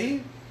 4-inning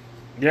save?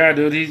 yeah,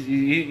 dude,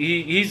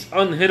 he's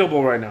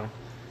unhittable right now.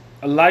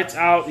 Lights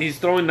out. He's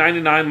throwing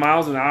 99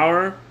 miles an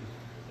hour.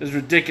 It's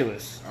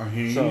ridiculous. I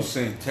hear you So-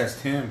 saying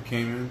test him,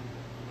 Cayman.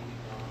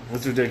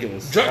 It's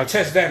ridiculous. Drug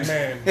test that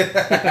man.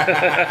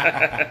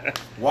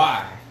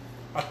 Why?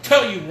 I'll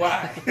tell you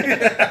why.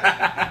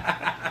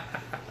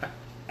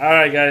 All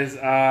right, guys.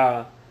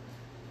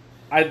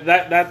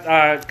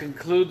 That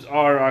concludes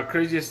our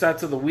craziest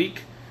stats of the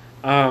week.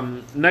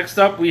 Next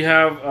up, we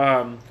have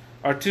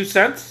our 2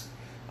 cents.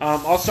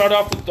 I'll start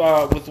off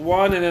with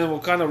one, and then we'll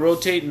kind of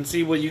rotate and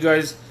see what you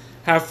guys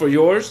have for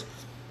yours.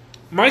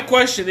 My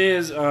question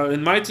is,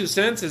 in my 2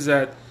 cents, is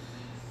that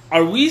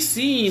are we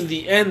seeing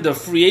the end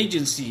of free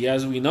agency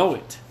as we know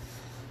it?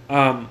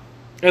 And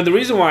the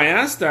reason why I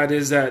ask that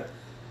is that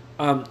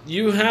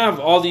you have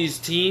all these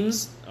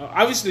teams.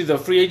 Obviously, the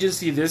free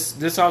agency this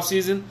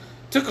offseason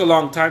took a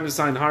long time to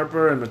sign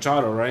Harper and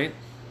Machado, right?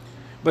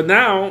 But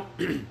now,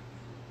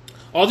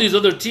 all these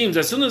other teams,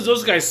 as soon as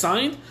those guys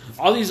signed,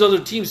 all these other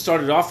teams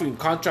started offering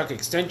contract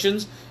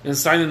extensions and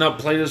signing up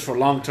players for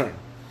long term,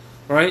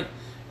 right?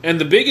 And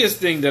the biggest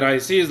thing that I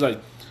see is like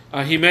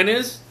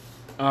Jimenez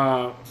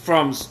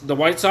from the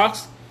White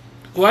Sox,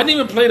 who hadn't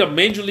even played a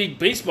Major League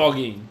Baseball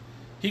game.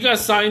 He got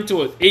signed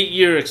to an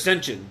 8-year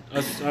extension.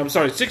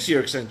 6-year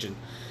extension.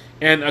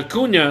 And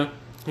Acuna,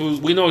 who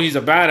we know he's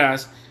a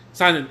badass,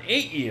 signed an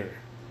 8-year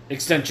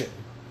extension.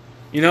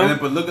 You know?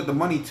 But look at the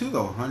money too,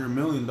 though. $100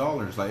 million.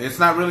 Like, it's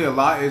not really a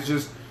lot.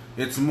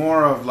 It's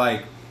more of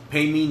like,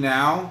 pay me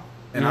now,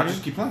 and I'll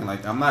just keep playing.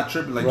 Like, I'm not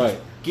tripping. Like, Right.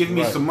 just give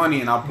me some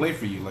money and I'll play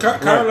for you.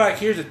 Like, Kind of like,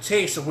 here's a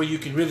taste of what you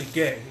can really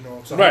get. You know,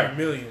 it's $100 Right.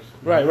 million.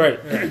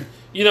 Right.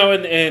 You know,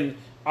 and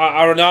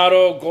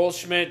Arenado,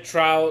 Goldschmidt,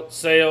 Trout,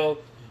 Sale,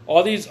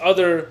 all these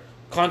other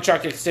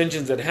contract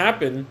extensions that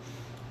happen,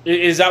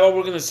 is that what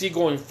we're going to see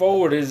going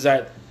forward? Is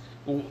that,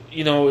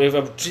 you know, if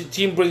a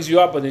team brings you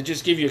up and they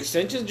just give you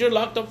extensions, you're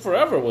locked up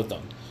forever with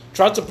them.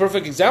 Trout's a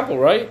perfect example,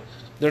 right?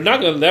 They're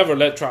not going to never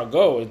let Trout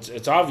go.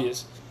 It's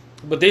obvious.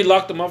 But they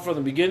locked him up from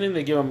the beginning.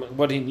 They gave him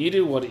what he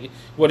needed,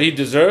 what he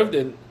deserved,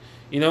 and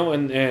you know,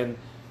 and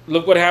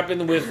look what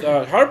happened with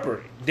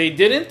Harper. They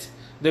didn't.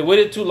 They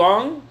waited too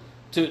long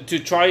to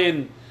try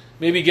and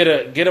maybe get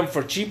him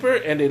for cheaper,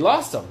 and they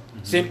lost him.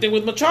 Mm-hmm. Same thing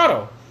with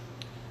Machado.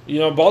 You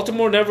know,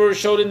 Baltimore never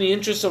showed any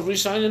interest of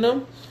re-signing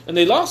him, and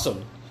they lost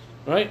him,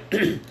 right?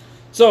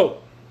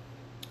 So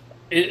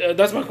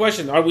that's my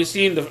question. Are we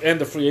seeing the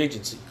end of free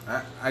agency?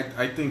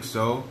 I think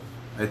so.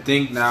 I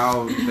think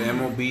now the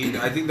MLB.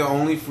 I think the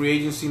only free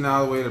agency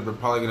now, the way that they're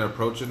probably going to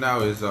approach it now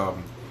is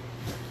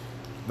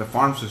the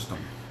farm system.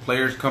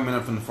 Players coming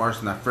up from the farm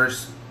system. That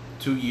first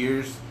 2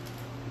 years,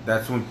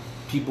 that's when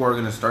people are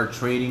going to start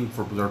trading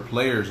for their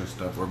players and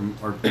stuff, or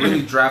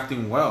really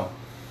drafting well.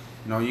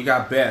 You know, you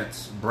got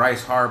Betts,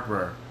 Bryce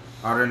Harper,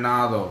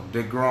 Arenado,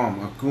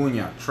 DeGrom,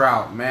 Acuna,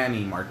 Trout,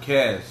 Manny,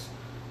 Marquez.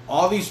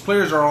 All these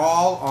players are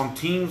all on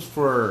teams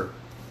for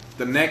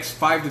the next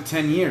 5 to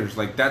 10 years.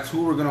 Like, that's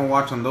who we're going to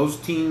watch on those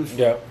teams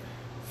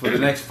for the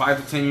next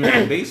 5 to 10 years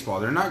in baseball.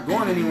 They're not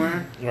going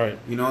anywhere. Right.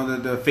 You know,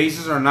 the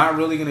faces are not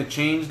really going to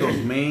change. Those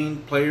main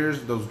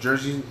players, those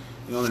jerseys,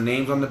 you know, the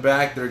names on the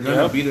back, they're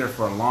going to be there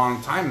for a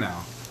long time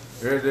now.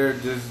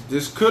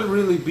 This could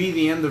really be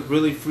the end of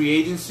really free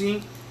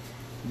agency,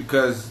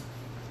 because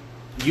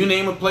You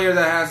name a player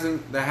that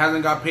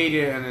hasn't got paid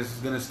yet and is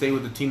going to stay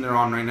with the team they're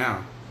on right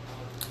now.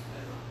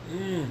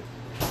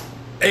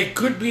 It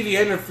could be the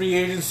end of free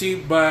agency,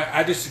 but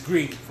I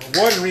disagree for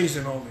one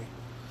reason only: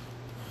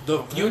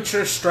 the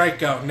future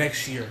strikeout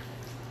next year.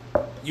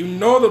 You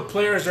know the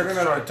players are going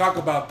to talk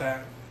about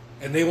that,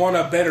 and they want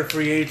a better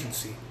free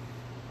agency.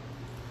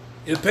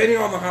 Depending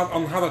on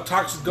how the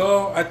talks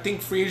go, I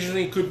think free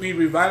agency could be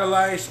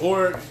revitalized,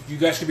 or you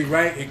guys could be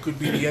right, it could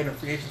be the end of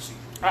free agency.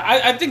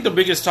 I think the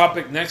biggest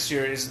topic next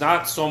year is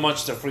not so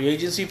much the free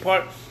agency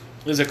part,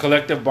 is a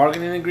collective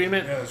bargaining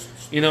agreement. Yes.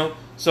 You know,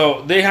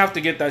 so they have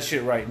to get that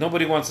shit right.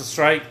 Nobody wants a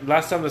strike.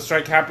 Last time the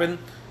strike happened,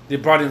 they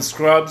brought in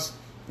scrubs.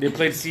 They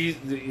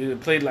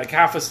played like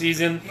half a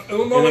season,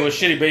 and it was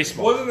shitty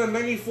baseball. Wasn't the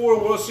 '94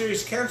 World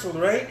Series canceled,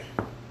 right?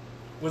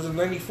 Was the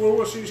 '94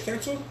 World Series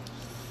canceled?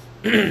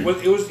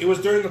 It was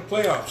during the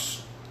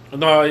playoffs.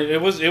 No,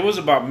 it was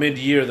about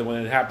mid-year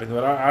when it happened,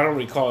 but I don't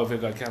recall if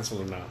it got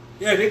canceled or not.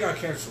 Yeah, they got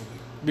canceled.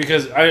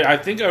 Because I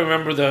think I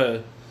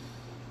remember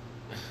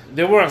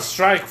they were on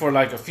strike for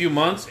like a few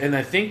months, and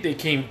I think they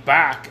came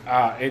back,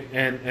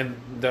 and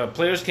the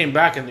players came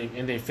back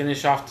and they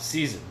finished off the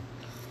season.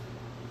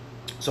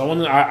 So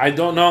I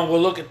don't know.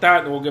 We'll look at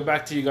that and we'll get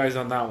back to you guys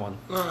on that one.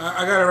 No,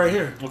 I got it right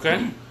here.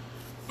 Okay.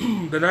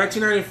 The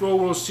 1994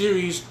 World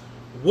Series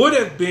would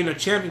have been a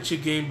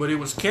championship game, but it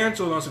was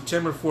canceled on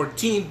September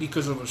 14th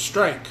because of a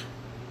strike.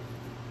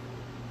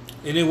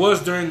 And it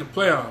was during the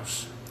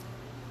playoffs.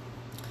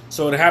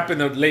 So it happened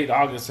in late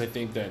August, I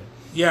think, then.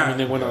 Yeah. When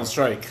they went on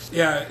strike.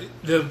 Yeah,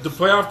 the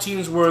playoff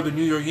teams were the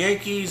New York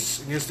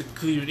Yankees against the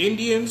Cleveland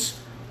Indians,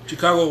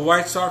 Chicago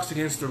White Sox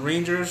against the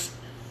Rangers,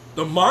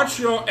 the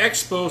Montreal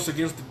Expos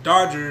against the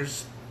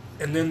Dodgers,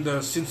 and then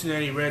the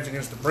Cincinnati Reds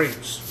against the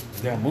Braves.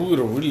 Yeah, move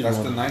it really That's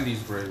long. the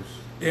 90s Braves.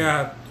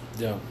 Yeah.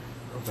 Yeah.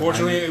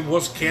 Unfortunately, it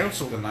was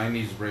canceled. The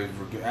 90s Braves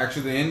were good.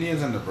 Actually, the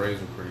Indians and the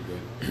Braves were pretty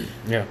good.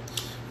 Yeah.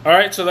 All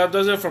right, so that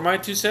does it for my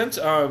 2 cents.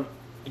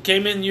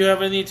 Cayman, you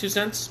have any 2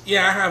 cents?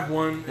 Yeah, I have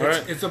one.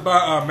 Right. It's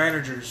about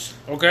managers.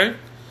 Okay.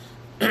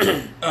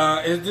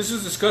 This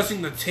is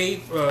discussing the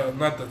tape,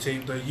 not the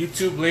tape, the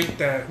YouTube link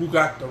that Who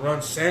Got the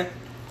Run sent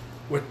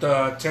with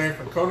Terry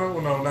Francona.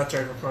 Well, no, not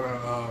Terry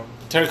Francona.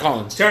 Terry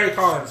Collins. Terry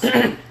Collins.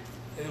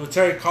 With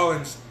Terry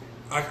Collins,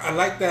 I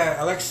like that.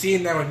 I like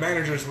seeing that with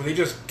managers where they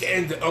just get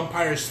in the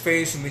umpire's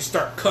face and they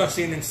start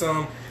cussing and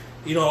some,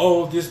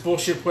 oh, this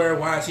bullshit player,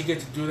 why does he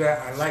get to do that?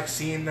 I like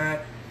seeing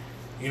that.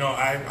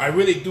 I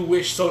really do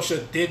wish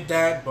Socha did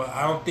that, but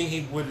I don't think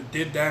he would have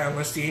did that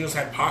unless the Angels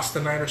had pasta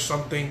night or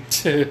something.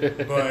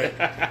 But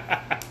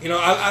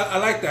I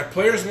like that.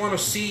 Players want to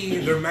see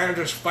their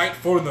managers fight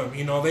for them.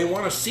 They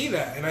want to see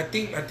that, and I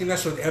think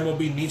that's what the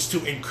MLB needs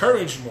to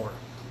encourage more.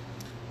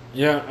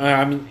 Yeah,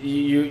 I mean,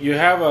 you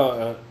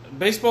have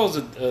baseball is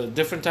a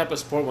different type of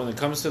sport when it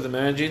comes to the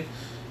managing.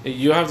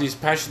 You have these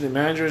passionate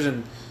managers,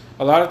 and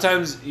a lot of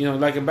times,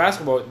 like in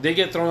basketball, they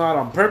get thrown out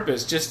on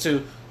purpose just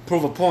to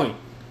prove a point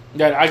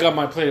that I got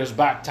my players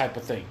back, type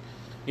of thing.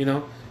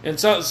 And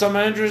so some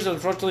managers,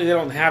 unfortunately, they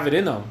don't have it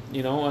in them.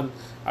 And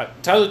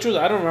tell you the truth,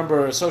 I don't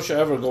remember Socha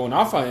ever going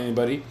off on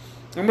anybody.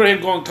 I remember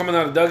him coming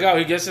out of the dugout.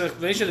 He gets an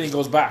explanation and he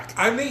goes back.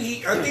 I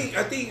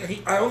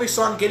only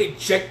saw him get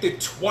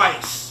ejected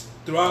twice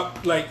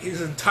throughout like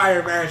his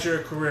entire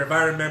manager career, if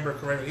I remember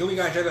correctly. He only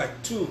got ejected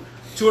like two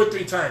or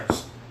three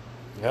times.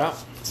 Yeah.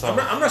 So.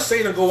 I'm not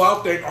saying to go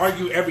out there and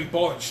argue every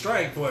ball and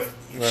strike, but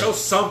show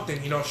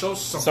something. Show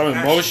some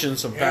emotion,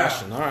 some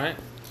passion. All right.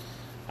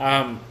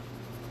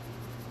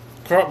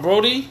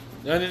 Brody,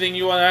 anything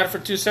you want to add for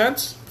 2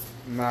 cents?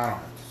 Nah.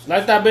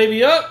 Light that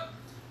baby up.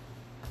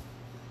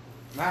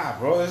 Nah,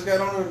 bro. This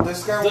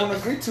guy won't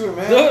agree to it,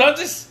 man. Dude, I'm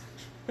just.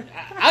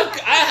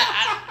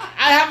 I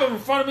have him in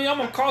front of me. I'm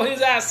gonna call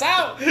his ass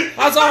out.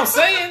 That's all I'm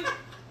saying.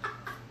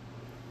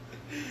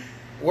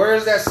 Where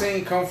does that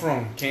saying come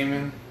from,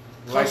 Cayman?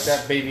 Light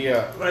that baby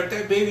up. Light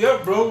that baby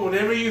up, bro.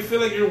 Whenever you feel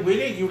like you're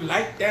winning, you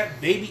light that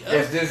baby up.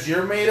 Is this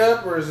your made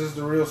up, or is this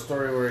the real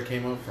story where it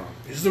came up from?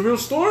 This is the real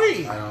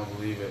story. I don't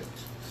believe it.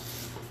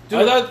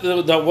 Dude. I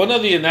thought that one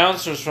of the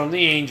announcers from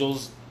the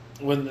Angels,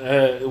 when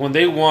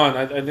they won,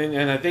 I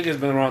think it's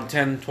been around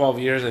 10, 12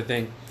 years, I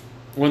think.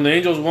 When the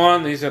Angels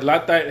won, he said,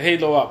 "Light that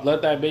halo up,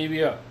 let that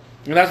baby up,"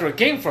 and that's where it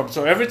came from.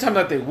 So every time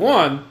that they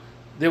won,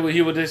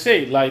 he would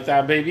say, "Light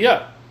that baby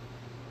up."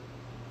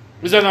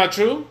 Is that not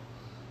true?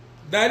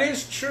 That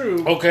is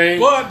true. Okay,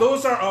 but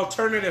those are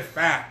alternative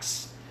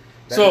facts.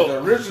 That's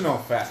the original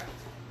fact.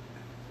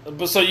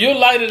 But so you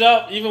light it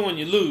up even when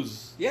you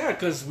lose. Yeah,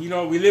 because we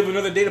live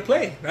another day to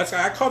play. That's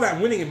I call that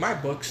winning in my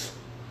books.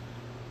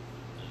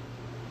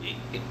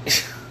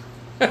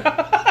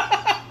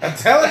 I'm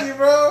telling you,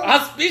 bro.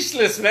 I'm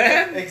speechless,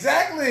 man.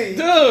 Exactly.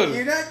 Dude.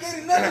 You're not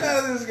getting nothing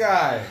out of this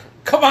guy.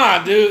 Come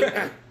on, dude.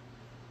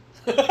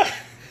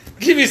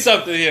 Give me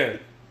something here.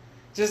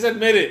 Just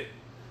admit it.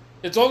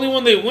 It's only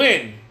when they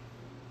win.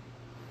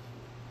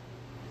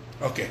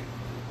 Okay.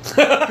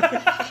 You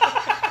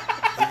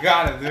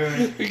got it,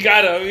 dude. We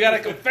got a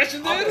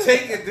confession, dude? I'll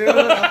take it, dude.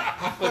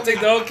 We'll take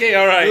the okay,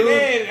 all right.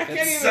 Man, I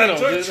can't even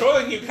enjoy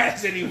trolling you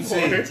guys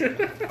anymore.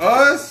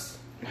 Us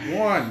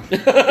 1.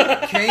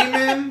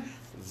 Cayman.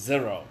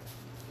 0.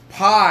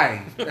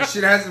 Pi. That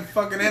shit hasn't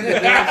fucking ended.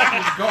 Dude.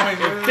 It's going,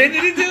 dude.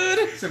 Infinity, dude.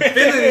 It's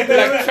infinity,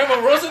 dude. Like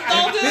Trevor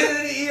Rosenthal, dude.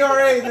 Infinity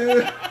ERA,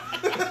 dude.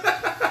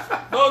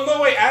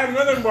 No, wait. Add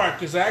another mark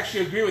because I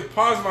actually agree with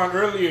Posman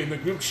earlier in the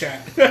group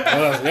chat.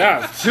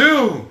 Yeah,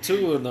 2.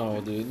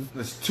 2-0, dude.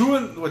 That's 2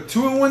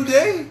 in 1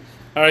 day.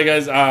 All right,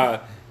 guys.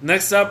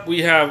 Next up,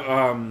 we have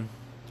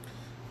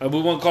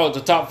we won't call it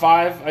the top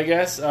 5, I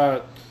guess.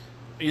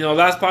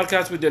 Last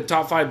podcast we did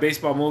top 5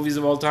 baseball movies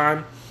of all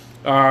time.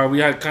 We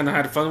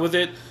had fun with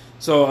it.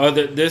 So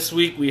this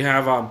week we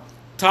have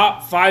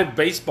top 5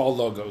 baseball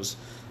logos.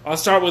 I'll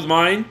start with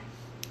mine,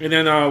 and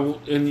then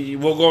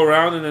we'll go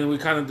around, and then we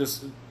kind of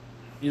just,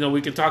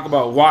 we can talk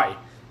about why,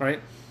 right?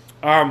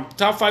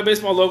 Top 5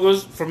 baseball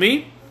logos for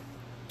me.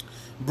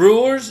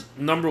 Brewers,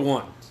 number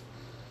 1.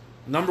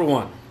 Number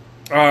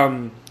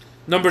 1.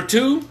 Number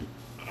 2.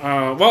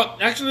 Well,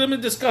 actually, let me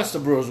discuss the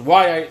Brewers.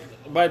 Why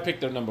I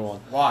picked their number 1.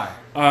 Why?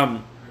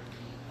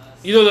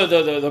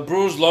 The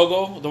Brewers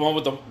logo, the one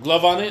with the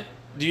glove on it.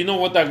 Do you know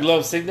what that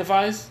glove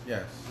signifies?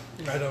 Yes.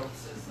 I don't.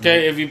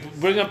 Okay, if you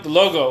bring up the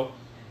logo,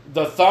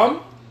 the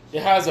thumb,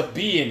 it has a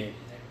B in it.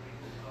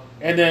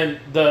 And then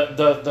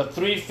the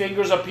 3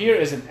 fingers up here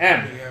is an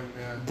M. Yeah.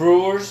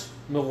 Brewers,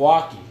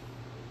 Milwaukee.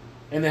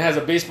 And it has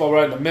a baseball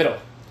right in the middle.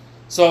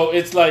 So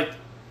it's like,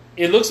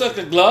 it looks like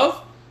a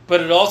glove, but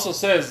it also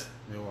says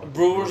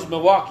Brewers,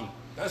 Milwaukee.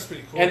 That's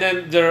pretty cool. And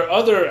then their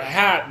other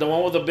hat, the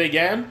one with the big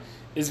M,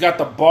 it's got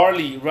the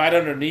barley right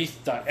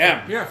underneath the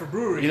M. Yeah, for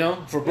brewery.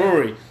 For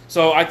brewery.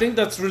 So I think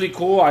that's really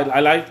cool.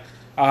 I like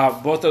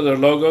both of their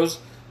logos.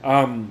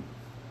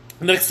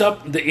 Next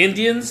up, the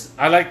Indians.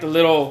 I like the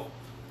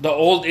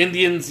old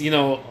Indians,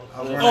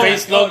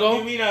 face logo.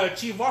 You mean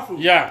Chief Wafu?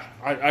 Yeah,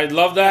 I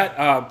love that.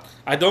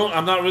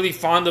 I'm not really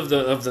fond of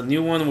the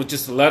new one with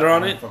just the letter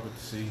on it. Fuck with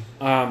the C.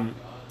 And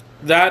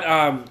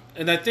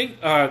I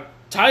think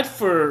tied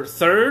for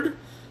 3rd,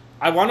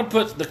 I want to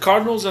put the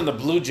Cardinals and the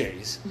Blue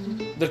Jays.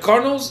 The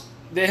Cardinals,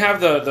 they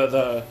have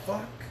the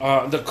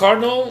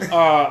Cardinal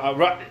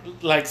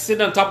like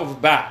sitting on top of a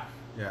bat.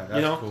 Yeah,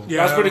 that's cool. Yeah,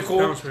 that's pretty that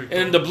cool. was pretty cool.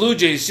 And the Blue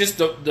Jays, just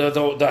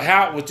the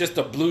hat with just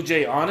the Blue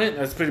Jay on it.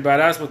 That's pretty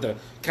badass with the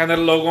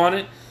Canada logo on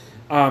it.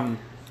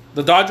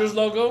 The Dodgers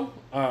logo,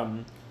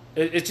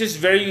 it's just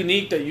very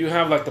unique that you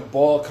have like the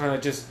ball kind of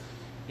just,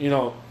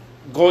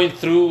 going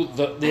through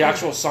the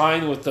actual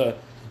sign with the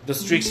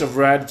streaks of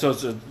red. So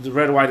it's the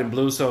red, white, and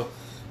blue. So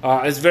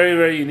it's very,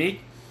 very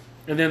unique.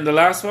 And then the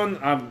last one,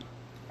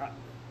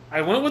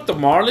 I went with the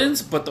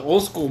Marlins, but the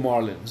old school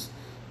Marlins.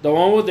 The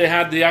one where they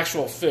had the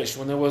actual fish,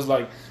 when it was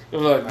like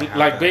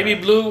baby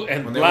blue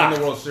and when black. they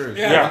won the World Series.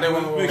 Yeah, When they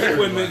won the World Series.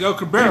 with Miguel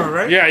Cabrera,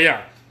 right?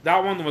 Yeah.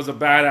 That one was a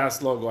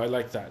badass logo. I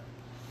like that.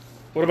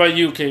 What about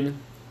you, Cayman?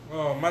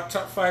 Oh, my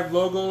top 5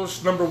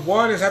 logos. Number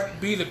 1 is have to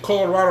be the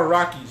Colorado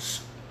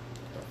Rockies.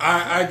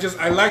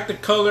 I like the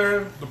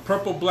color, the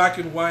purple, black,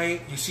 and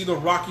white. You see the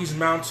Rockies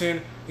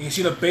mountain, and you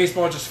see the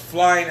baseball just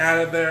flying out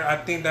of there. I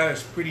think that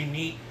is pretty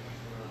neat.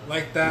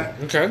 Like that.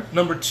 Okay.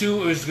 Number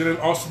 2 is going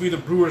to also be the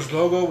Brewers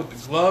logo with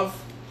the glove.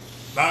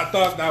 I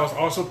thought that was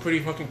also pretty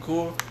fucking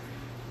cool.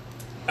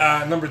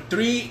 Number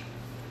 3,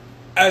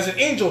 as an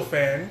Angel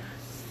fan,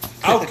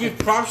 I'll give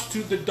props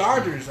to the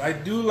Dodgers. I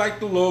do like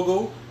the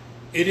logo.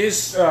 It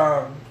is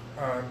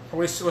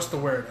what's the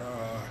word?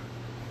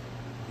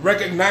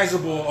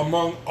 Recognizable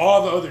among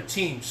all the other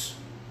teams.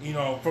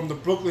 From the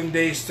Brooklyn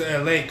days to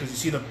LA, because you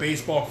see the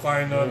baseball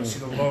flying up, you see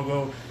the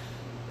logo.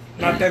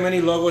 Not that many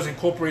logos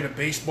incorporate a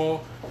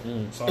baseball,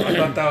 so I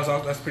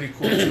thought that's pretty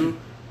cool too.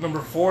 Number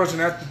 4 is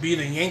gonna have to be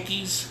the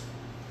Yankees.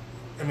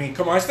 I mean,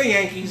 come on, it's the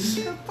Yankees.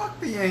 Yeah, fuck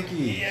the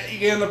Yankees. Yeah, you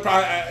get in the.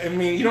 I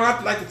mean, you don't have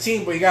to like the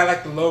team, but you gotta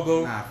like the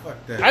logo. Nah,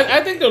 fuck that.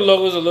 I think their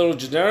logo's a little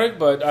generic,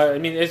 but I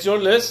mean, it's your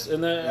list,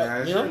 and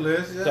it's your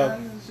list. Yeah, So,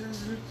 it's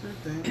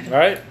your thing. all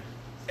right.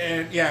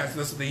 And yeah, so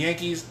this is the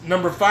Yankees.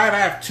 Number 5, I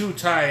have 2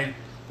 tied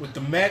with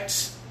the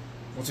Mets.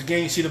 Once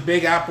again, you see the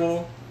Big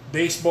Apple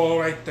baseball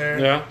right there.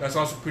 Yeah. That's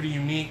also pretty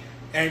unique.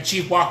 And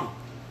Chief Wahoo.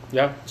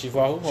 Yeah, Chief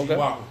Wahoo. Okay. Chief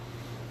Wahoo.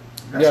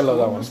 Yeah, I love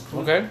that cool, one. that's cool.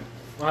 Okay.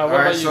 What All about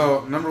right, you?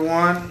 so number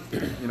 1,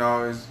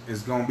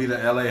 is going to be the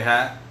LA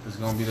hat. It's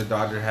going to be the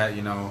Dodger hat.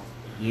 You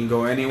can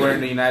go anywhere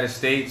in the United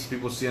States.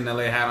 People see an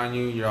LA hat on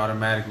you, you're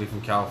automatically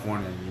from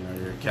California.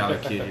 You're a Cali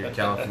kid. You're a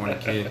California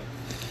kid.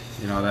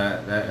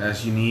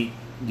 That's unique.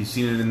 You've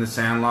seen it in the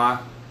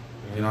Sandlot.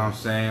 You know what I'm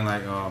saying?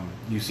 Like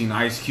you've seen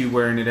Ice Cube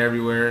wearing it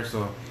everywhere.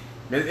 So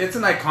it's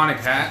an iconic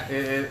hat.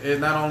 It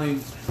not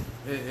only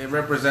it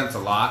represents a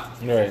lot.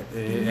 Right.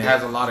 It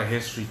has a lot of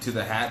history to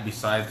the hat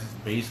besides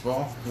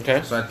baseball.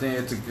 Okay. So I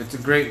think it's a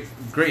great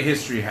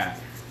history hat.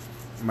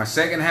 My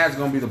second hat is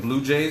gonna be the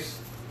Blue Jays.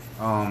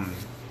 I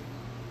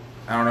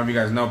don't know if you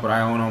guys know, but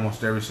I own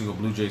almost every single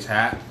Blue Jays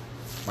hat.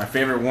 My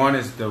favorite one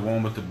is the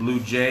one with the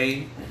Blue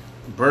Jay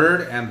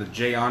bird and the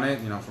J on it,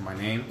 for my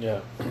name. Yeah.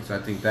 So I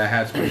think that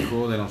hat's pretty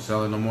cool. They don't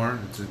sell it no more.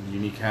 It's a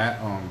unique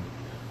hat.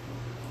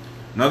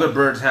 Another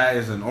bird's hat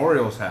is an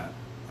Orioles hat.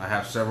 I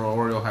have several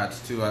Oriole hats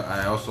too.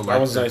 I also like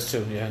That was nice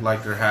too. Yeah.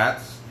 like their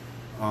hats.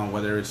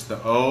 Whether it's the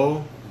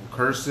O,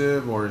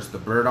 cursive or it's the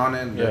bird on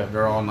it. Yeah.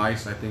 They're all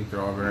nice. I think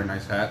they're all very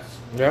nice hats.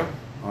 Yeah.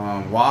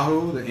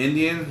 Wahoo, the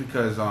Indians,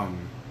 because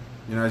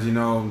as you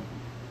know,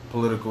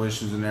 political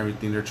issues and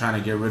everything. They're trying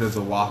to get rid of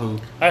the Wahoo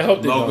I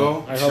hope they logo.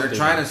 don't. I hope They're they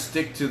trying don't. to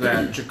stick to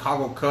that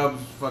Chicago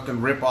Cubs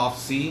fucking rip off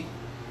C.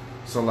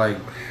 So like,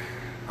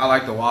 I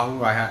like the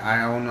Wahoo.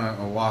 I own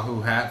a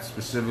Wahoo hat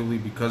specifically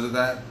because of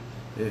that.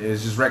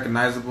 It's just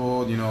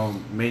recognizable.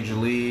 Major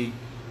League,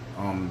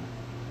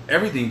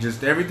 everything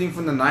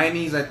from the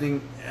 '90s. I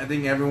think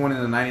everyone in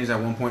the '90s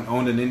at one point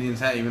owned an Indians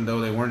hat, even though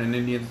they weren't an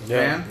Indians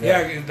fan.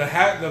 Yeah, the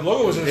hat, the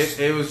logo was just.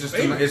 It was just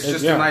a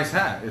yeah. nice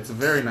hat. It's a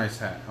very nice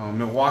hat.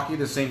 Milwaukee,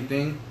 the same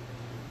thing.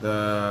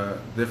 The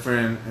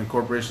different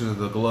incorporations of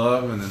the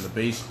glove, and then the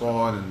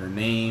baseball, and then their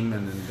name,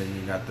 and then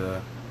you got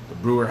the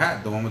Brewer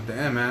hat, the one with the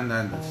M, man.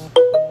 Those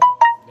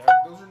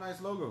are nice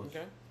logos.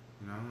 Okay.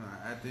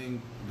 I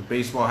think the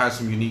baseball has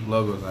some unique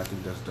logos. I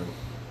think that's dope.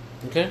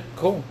 Okay,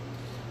 cool.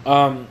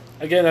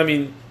 Again, I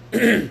mean,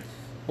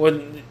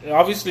 when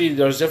obviously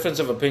there's difference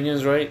of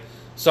opinions, right?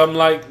 Some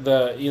like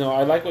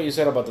I like what you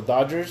said about the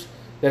Dodgers,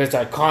 that it's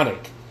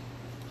iconic.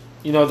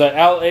 The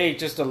LA,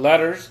 just the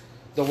letters,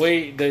 the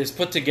way that it's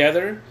put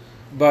together,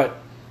 but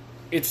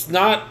it's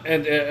not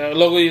a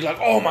logo you're like,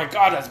 oh my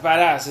god, that's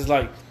badass. It's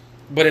like,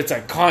 but it's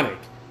iconic,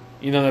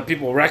 that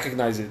people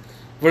recognize it.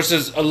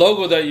 Versus a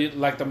logo that you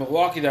like the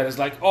Milwaukee that is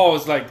like, oh,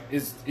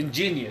 it's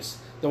ingenious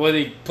the way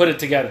they put it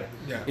together.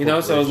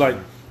 Yeah, So it's like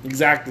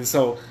exactly.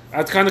 So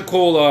that's kind of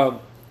cool.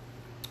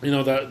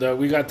 That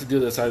we got to do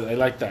this. I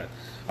like that.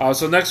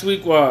 So next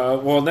week,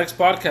 next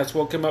podcast,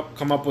 we'll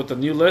come up with a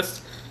new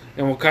list,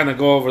 and we'll kind of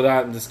go over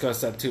that and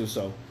discuss that too.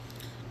 So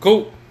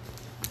cool.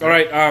 All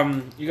right.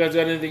 You guys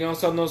got anything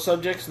else on those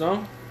subjects?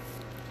 No.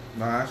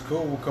 No, that's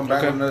cool. We'll come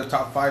back with another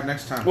top 5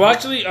 next time. Well,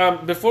 actually,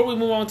 before we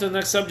move on to the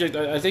next subject,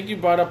 I think you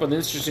brought up an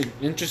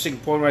interesting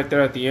point right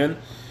there at the end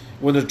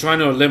when they're trying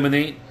to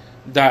eliminate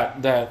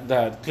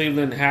that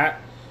Cleveland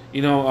hat.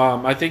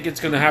 I think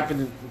it's going to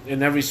happen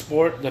in every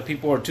sport that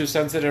people are too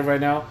sensitive right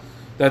now,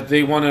 that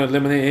they want to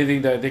eliminate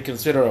anything that they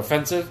consider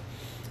offensive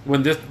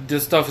when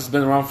this stuff has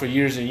been around for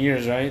years and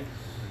years, right?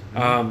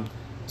 Mm-hmm.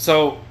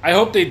 So I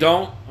hope they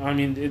don't. I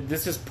mean,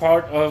 this is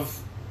part of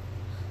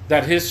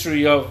that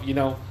history of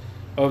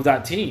of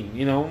that team,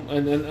 and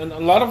a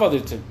lot of other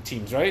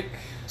teams, right?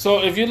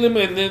 So if you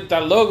eliminate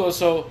that logo,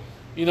 so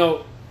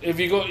if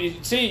you go,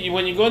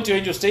 when you go into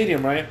Angel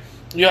Stadium, right,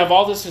 you have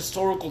all this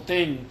historical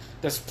thing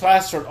that's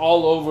plastered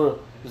all over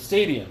the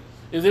stadium.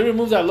 If they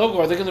remove that logo,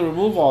 are they going to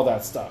remove all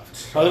that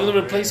stuff? Are they going to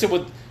replace it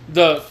with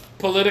the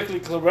politically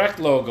correct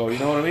logo? You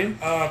know what I mean?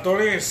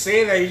 Don't even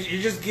say that.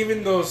 You're just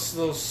giving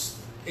those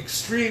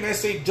extreme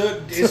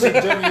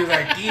SAW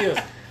ideas.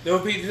 They'll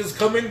be just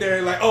come in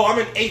there like, oh, I'm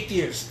an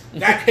atheist.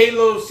 That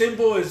halo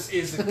symbol is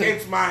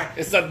against my.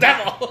 It's the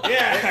devil.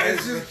 Yeah,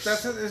 it's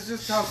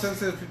just how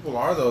sensitive people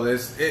are, though.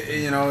 It's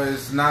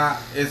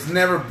not. It's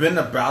never been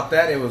about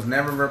that. It was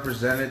never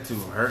represented to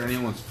hurt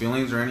anyone's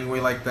feelings or any way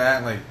like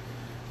that. Like,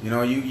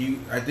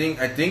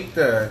 I think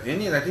the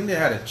Indians. I think they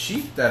had a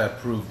chief that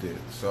approved it.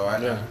 So I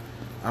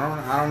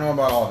don't know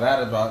about all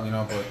that but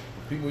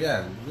people,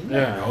 the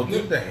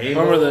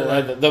halo.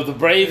 Remember the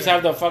Braves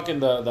have the fucking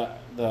the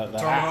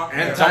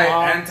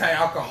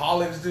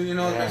anti-alcoholics, dude.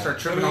 They start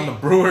tripping on the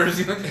Brewers.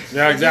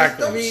 Yeah,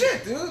 exactly.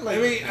 Shit, dude. What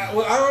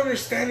I don't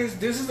understand is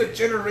this is a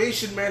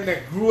generation, man,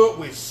 that grew up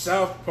with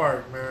South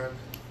Park, man.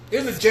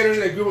 This is a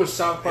generation that grew up with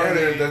South Park.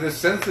 Yeah, they're the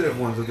sensitive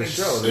ones of the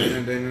show.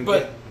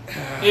 But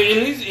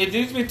it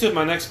leads me to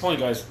my next point,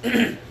 guys.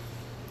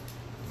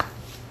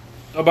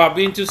 About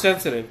being too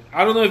sensitive.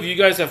 I don't know if you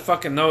guys have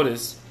fucking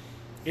noticed.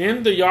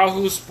 In the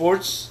Yahoo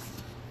Sports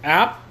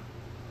app,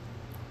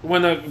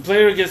 when a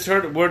player gets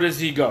hurt, where does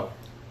he go?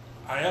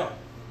 IL.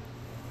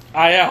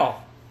 IL.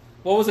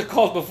 What was it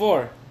called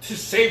before?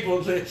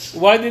 Disabled list.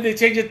 Why did they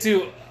change it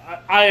to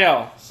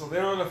IL? So they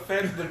don't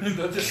offend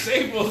the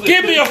disabled list.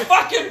 Give me a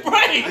fucking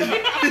break!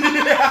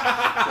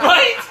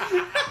 Right?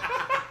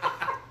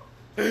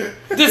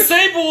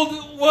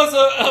 Disabled was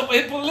a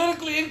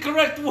politically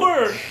incorrect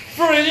word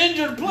for an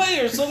injured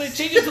player, so they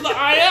changed it to the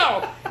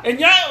IL. And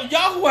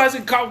Yahoo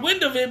hasn't caught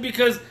wind of it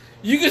because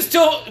we used to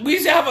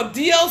have a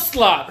DL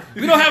slot.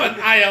 We don't have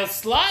an IL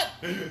slot.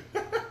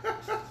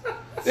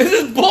 This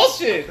is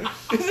bullshit.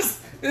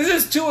 This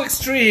is too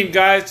extreme,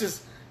 guys.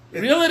 Just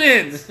reel it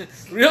in.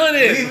 Reel it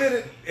in. Leave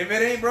it. If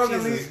it ain't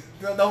broken,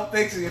 don't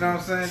fix it. You know what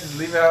I'm saying? Just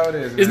leave it how it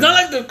is. It's not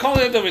like they're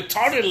calling it the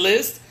retarded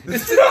list.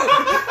 It's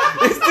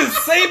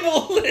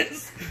disabled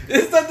list.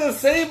 It's the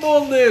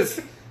disabled list.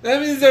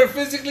 That means they're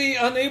physically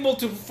unable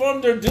to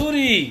perform their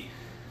duty.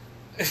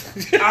 You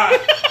tell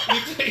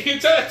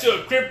it to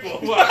a cripple.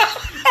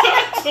 Tell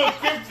it to a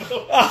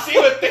cripple. See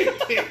what they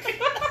think.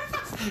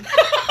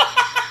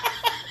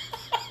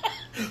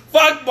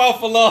 Fuck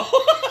Buffalo.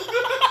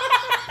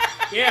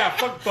 Yeah,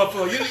 fuck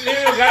Buffalo. You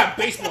don't got a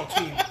baseball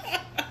team.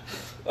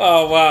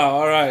 Oh, wow.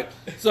 All right.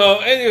 So,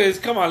 anyways,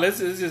 come on. Let's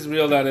just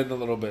reel that in a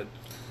little bit.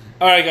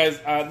 All right, guys.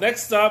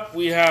 Next up,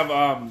 we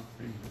have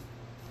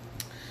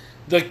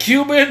the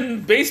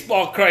Cuban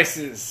baseball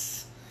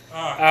crisis.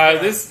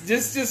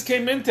 This just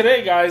came in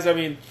today, guys. I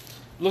mean,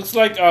 looks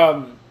like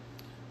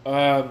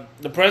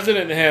the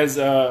president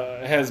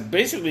has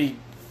basically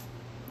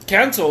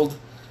canceled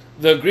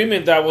the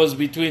agreement that was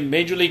between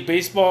Major League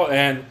Baseball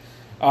and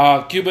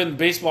Cuban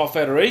Baseball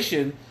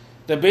Federation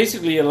that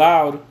basically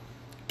allowed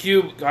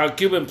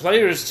Cuban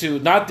players to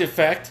not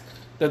defect,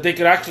 that they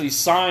could actually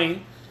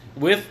sign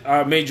with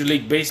Major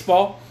League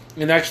Baseball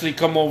and actually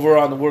come over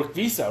on the work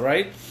visa,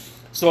 right?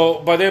 So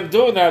by them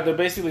doing that, they're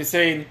basically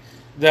saying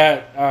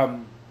that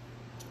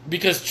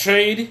because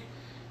trade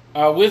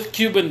with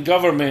Cuban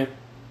government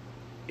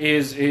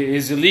is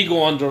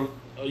illegal under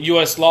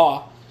U.S.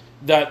 law,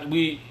 that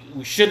we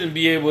shouldn't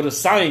be able to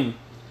sign,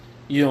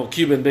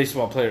 Cuban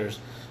baseball players.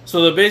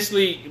 So they're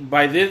basically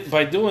by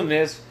doing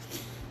this,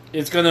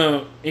 it's going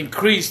to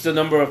increase the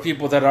number of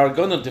people that are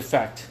going to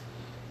defect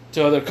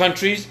to other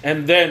countries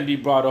and then be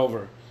brought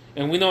over.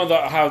 And we know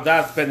how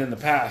that's been in the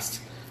past.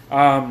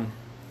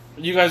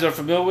 You guys are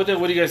familiar with it?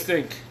 What do you guys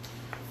think?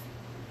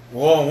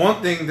 Well,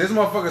 one thing, this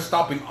motherfucker's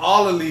stopping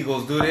all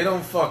illegals, dude. They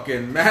don't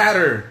fucking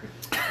matter.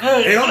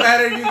 It don't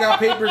matter if you got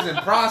papers in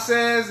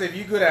process, if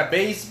you good at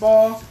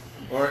baseball,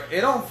 or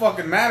it don't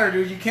fucking matter,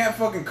 dude. You can't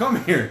fucking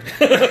come here.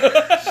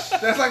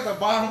 That's like the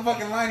bottom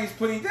fucking line he's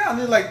putting down,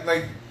 dude.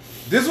 Like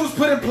this was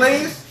put in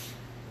place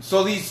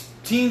so these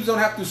teams don't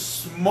have to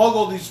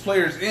smuggle these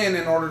players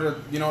in order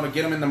to, to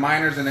get them in the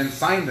minors and then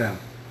sign them.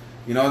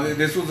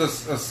 This was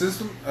a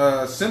system,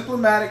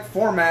 symptomatic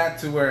format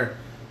to where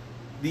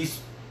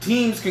these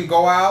teams can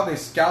go out, they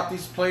scout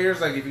these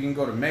players. Like if you can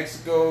go to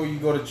Mexico, you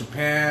go to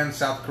Japan,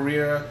 South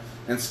Korea,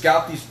 and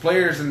scout these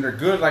players, and they're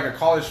good, like a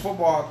college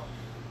football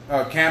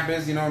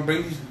campus, and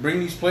bring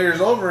these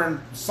players over and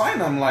sign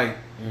them.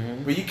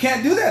 But you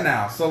can't do that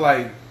now. So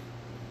if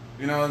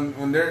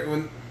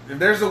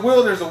there's a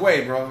will, there's a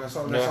way, bro. That's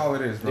all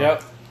it is, bro.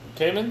 Yep.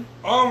 Cayman?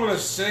 All I'm gonna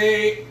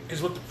say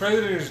is what the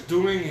president is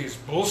doing is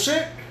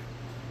bullshit.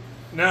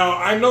 Now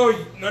I know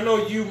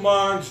you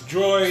mons,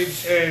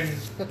 droids,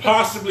 and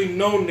possibly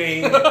no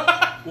name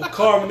will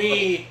call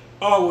me,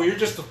 oh well, you're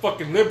just a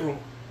fucking liberal.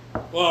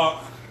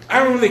 Well,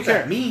 I don't really care.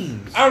 That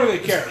means I don't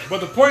really care.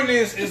 But the point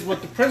is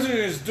what the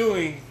president is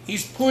doing.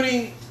 He's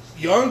putting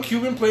young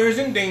Cuban players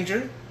in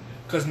danger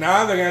because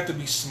now they're gonna have to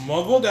be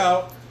smuggled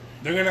out.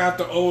 They're gonna have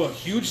to owe a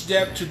huge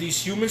debt to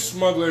these human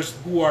smugglers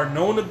who are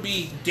known to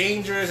be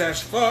dangerous as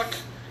fuck.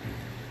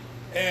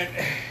 And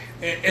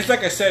it's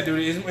like I said, dude.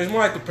 It's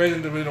more like the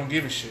president really don't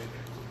give a shit.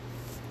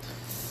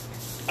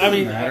 I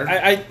mean,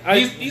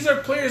 these are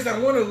players that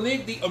want to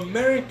live the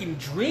American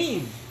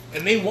dream,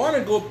 and they want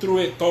to go through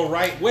it the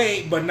right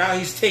way. But now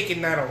he's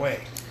taking that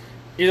away.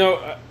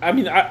 I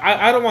mean,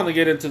 I don't want to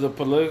get into the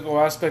political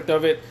aspect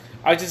of it.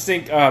 I just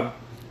think and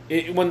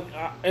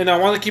I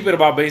want to keep it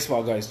about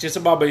baseball, guys. Just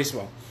about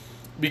baseball,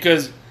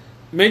 because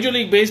Major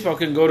League Baseball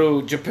can go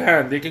to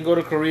Japan, they can go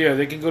to Korea,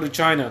 they can go to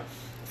China.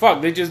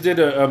 Fuck, they just did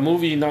a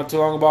movie not too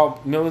long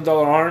about $1 Million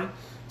Arm,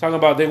 talking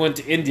about they went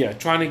to India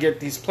trying to get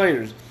these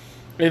players.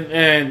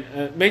 And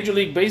Major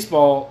League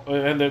Baseball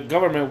and the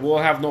government will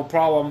have no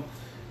problem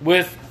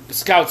with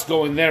scouts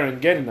going there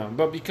and getting them.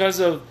 But because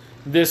of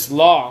this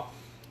law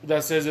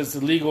that says it's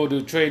illegal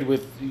to trade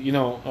with,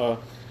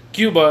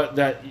 Cuba,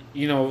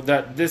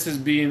 that this is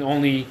being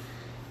only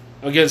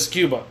against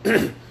Cuba,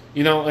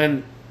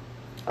 and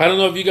I don't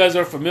know if you guys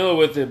are familiar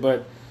with it,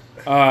 but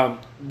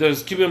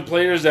there's Cuban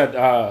players that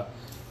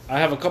I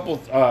have a couple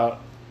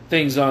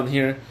things on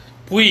here.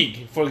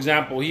 Puig, for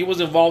example, he was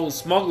involved with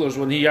smugglers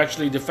when he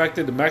actually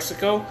defected to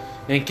Mexico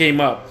and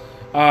came up.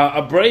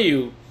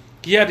 Abreu,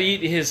 he had to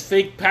eat his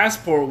fake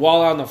passport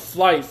while on a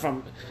flight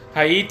from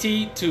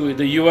Haiti to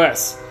the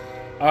U.S.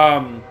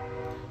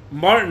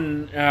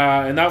 Martin,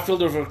 an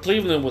outfielder for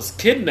Cleveland, was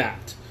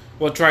kidnapped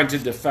while trying to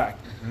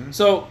defect. Mm-hmm.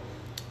 So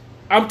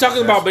I'm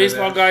talking about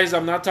baseball, guys.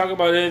 I'm not talking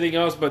about anything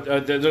else. But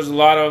there's a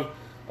lot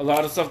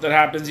of stuff that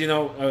happens.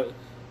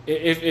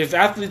 If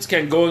athletes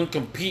can go and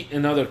compete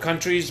in other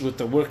countries with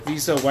the work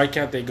visa, why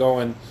can't they go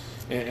and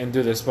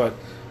do this? But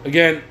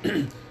again,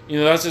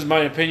 that's just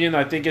my opinion.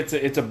 I think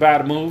it's a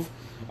bad move.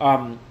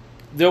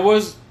 There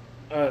was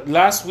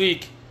last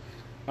week.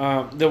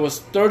 There was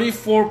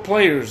 34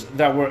 players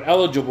that were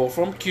eligible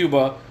from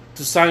Cuba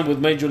to sign with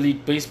Major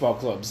League Baseball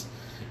clubs,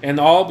 and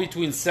all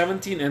between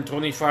 17 and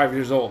 25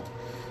 years old.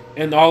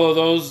 And all of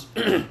those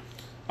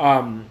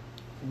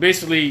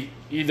basically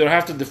either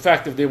have to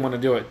defect if they want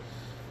to do it.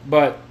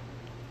 But,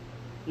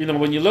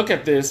 when you look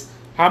at this,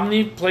 how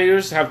many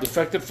players have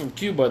defected from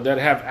Cuba that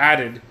have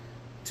added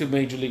to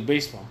Major League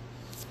Baseball?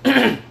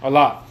 A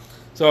lot.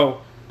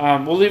 So,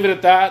 we'll leave it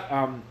at that.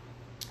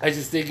 I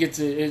just think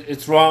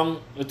it's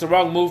wrong. It's a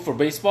wrong move for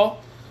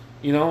baseball.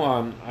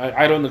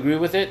 I don't agree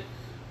with it.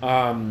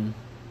 And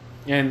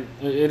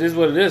it is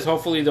what it is.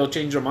 Hopefully they'll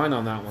change their mind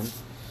on that one.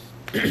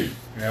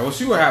 Yeah, we'll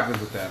see what happens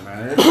with that,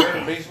 man.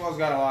 Baseball's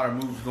got a lot of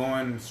moves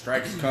going,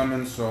 strikes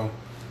coming, so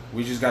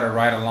we just got to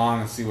ride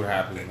along and see what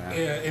happens, man.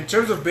 Yeah, in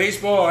terms of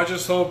baseball, I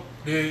just hope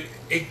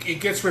it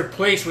gets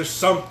replaced with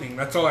something.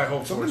 That's all I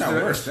hope something for.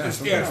 That works,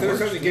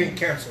 instead of getting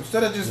canceled.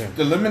 Instead of just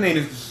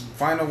eliminating, just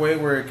find a way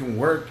where it can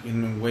work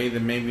in a way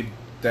that maybe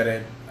that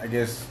it, I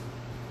guess,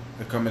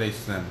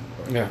 accommodates them.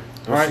 But Yeah.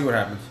 we'll All right. see what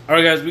happens. All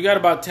right, guys, we got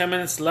about 10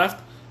 minutes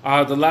left.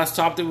 The last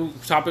topic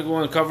we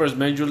want to cover is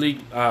Major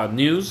League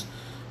news.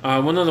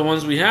 One of the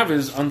ones we have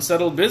is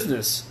unsettled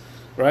business,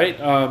 right?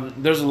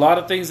 There's a lot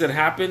of things that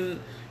happen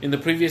in the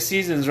previous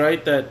seasons,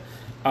 right, that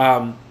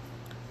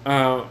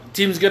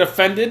teams get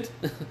offended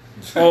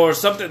or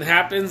something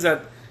happens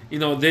that, you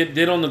know, they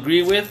don't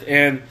agree with,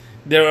 and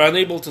they're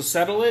unable to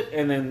settle it,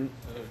 and then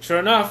sure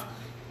enough,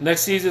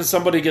 next season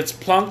somebody gets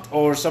plunked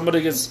or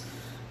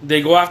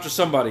they go after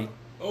somebody.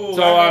 Oh,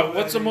 So,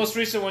 what's the most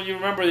recent one you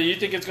remember that you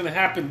think it's going to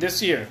happen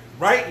this year?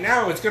 Right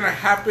now, it's going to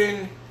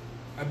happen,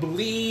 I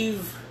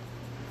believe,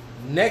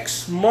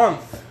 next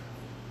month.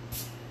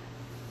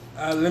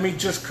 Let me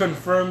just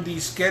confirm the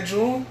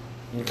schedule.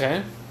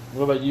 Okay.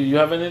 What about you? You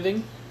have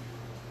anything?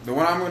 The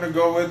one I'm going to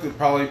go with would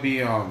probably be,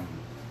 damn,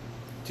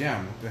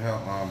 what the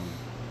hell,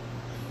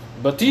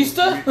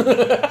 Batista?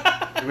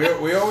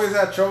 we always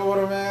had trouble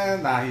with him,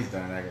 man. Nah, he's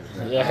done. That guy's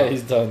done. Yeah,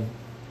 he's done.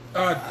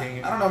 Oh, dang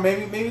it. I don't know,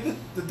 maybe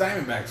the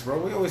Diamondbacks, bro.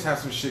 We always have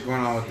some shit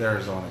going on with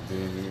Arizona,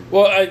 dude.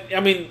 Well, I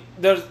mean,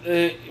 there's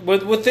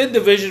within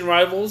division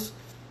rivals,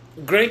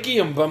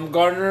 Greinke and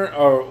Bumgarner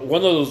are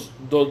one of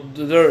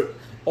they're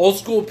old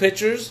school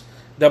pitchers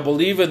that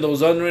believe in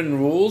those unwritten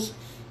rules.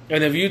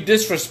 And if you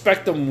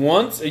disrespect them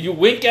once and you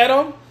wink at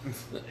them,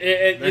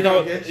 you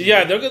know,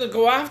 yeah, they're gonna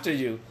go after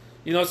you.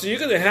 You know, so you're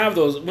gonna have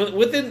those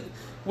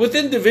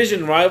within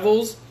division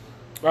rivals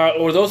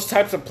or those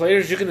types of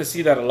players. You're gonna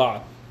see that a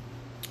lot.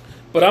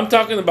 But I'm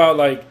talking about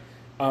like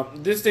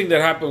this thing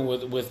that happened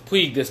with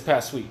Puig this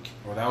past week.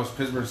 Well, that was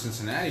Pittsburgh,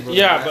 Cincinnati. Bro.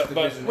 Yeah, That's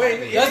but division wait,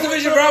 rival. that's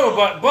division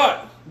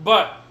rival.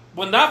 But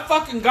when that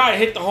fucking guy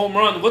hit the home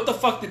run, what the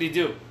fuck did he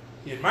do?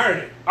 He admired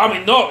it. I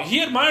mean, no,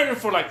 he admired it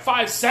for like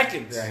 5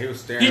 seconds. Yeah, he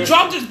was staring. He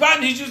dropped his bat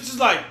and he's just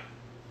like,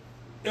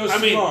 It was I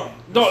too mean, long.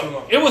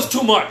 no, it was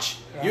too much.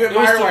 You It was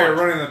admire too while you're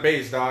much. running the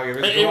base, dog. If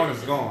it's gone,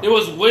 it's gone. It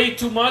was way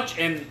too much,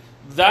 and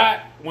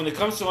that when it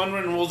comes to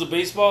unwritten rules of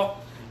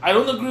baseball, I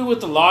don't agree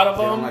with a lot of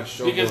They don't them like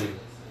showboating. because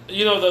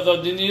you know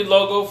the new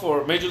logo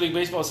for Major League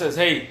Baseball says,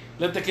 "Hey,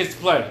 let the kids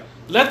play,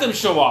 let them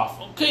show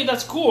off." Okay,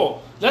 that's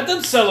cool. Let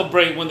them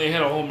celebrate when they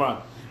hit a home run.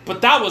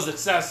 But that was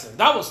excessive.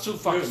 That was too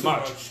fucking was too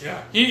much.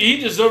 yeah. He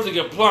deserved to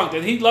get plunked,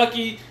 and he's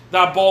lucky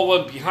that ball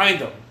went behind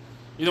him.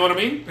 You know what I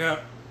mean? Yeah.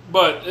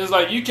 But it's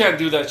like you can't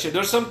do that shit.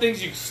 There's some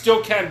things you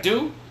still can't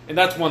do, and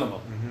that's one of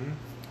them.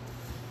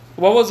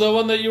 What was the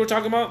one that you were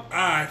talking about?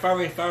 I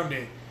finally found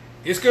it.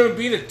 It's going to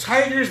be the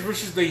Tigers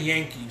versus the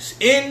Yankees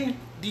in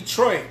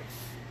Detroit.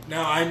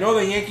 Now, I know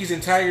the Yankees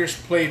and Tigers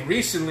played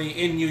recently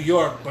in New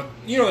York, but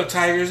you know the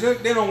Tigers,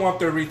 they don't want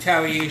their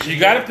retaliation. You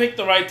got to pick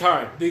the right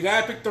time. They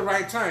got to pick the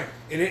right time.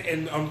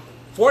 And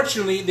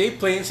unfortunately, they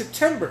play in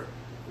September.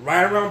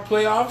 Right around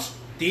playoffs,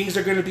 things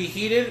are going to be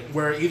heated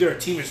where either a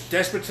team is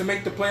desperate to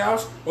make the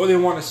playoffs or they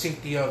want to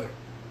sink the other.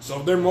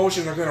 So their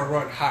emotions are going to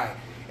run high.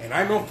 And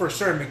I know for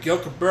certain Miguel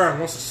Cabrera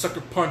wants to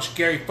sucker punch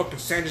Gary fucking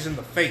Sanchez in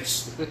the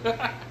face.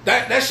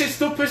 that shit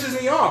still pisses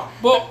me off.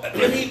 Well,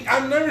 I mean,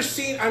 I've never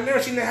seen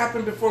that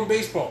happen before in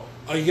baseball.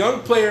 A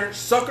young player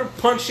sucker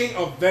punching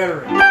a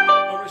veteran,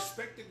 a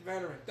respected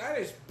veteran. That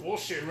is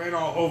bullshit right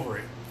all over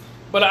it.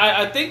 But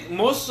I think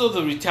most of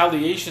the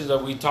retaliations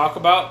that we talk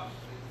about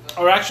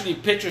are actually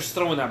pitchers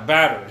throwing at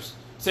batters.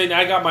 Saying,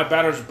 I got my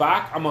batter's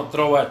back, I'm going to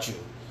throw at you.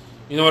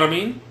 You know what I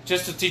mean?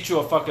 Just to teach you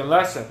a fucking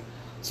lesson.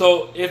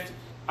 So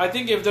I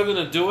think if they're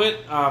going to do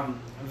it,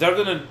 they're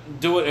going to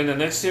do it in the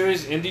next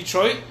series in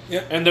Detroit.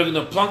 Yep. And they're going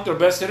to plunk their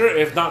best hitter,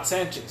 if not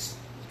Sanchez.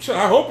 So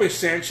I hope it's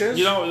Sanchez.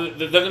 You know,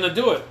 they're going to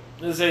do it.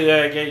 They say,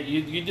 yeah, okay,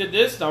 you did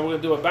this, now we're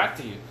going to do it back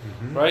to you.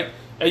 Right?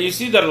 And you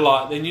see that a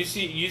lot. And you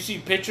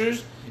see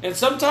pitchers. And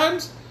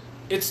sometimes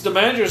it's the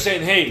manager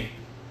saying, hey,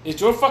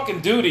 it's your fucking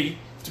duty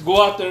to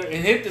go out there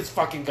and hit this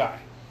fucking guy.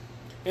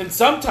 And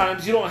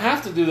sometimes you don't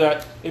have to do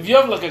that. If you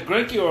have like a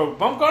Greinke or a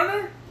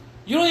Bumgarner,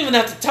 you don't even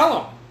have to tell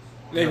them.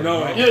 They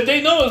know it. Yeah,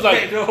 they know it's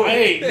like, They know it.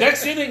 hey,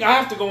 next inning I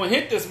have to go and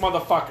hit this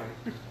motherfucker.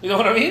 You know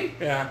what I mean?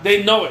 Yeah.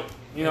 They know it.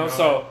 You know, know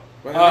so.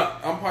 But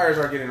umpires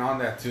are getting on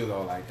that too,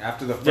 though. Like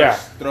after the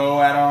first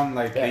throw at them,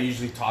 like they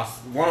usually toss.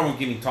 One of them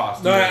getting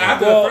tossed. No, Nah,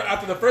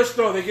 after the first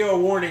throw, they give a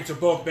warning to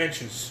both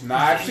benches.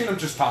 I've seen them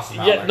just toss them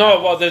out. Yeah, like no,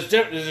 that. well, there's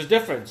a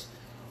difference.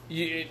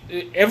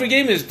 Every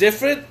game is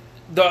different.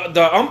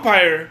 The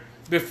umpire,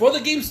 before the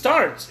game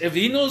starts, if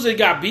he knows they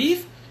got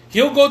beef,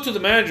 he'll go to the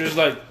managers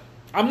like,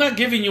 I'm not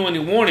giving you any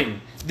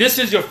warning. This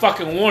is your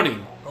fucking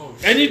warning. Oh,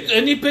 shit.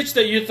 Any pitch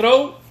that you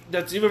throw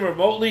that's even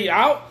remotely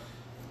out,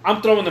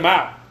 I'm throwing them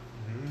out.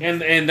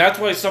 And that's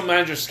why some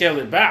managers scale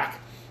it back.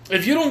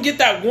 If you don't get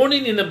that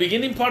warning in the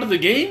beginning part of the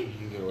game,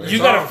 you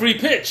got a free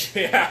pitch.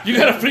 Yeah. You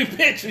got a free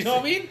pitch. You know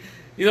what I mean?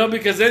 You know,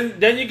 because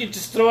then you can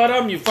just throw at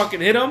them, you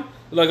fucking hit them.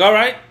 Like, all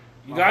right,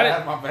 you got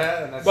it. My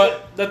bad. And that's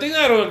But the thing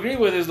I don't agree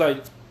with is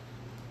like,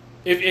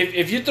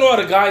 if you throw at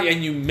a guy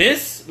and you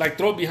miss, like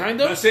throw it behind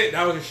him, That's it.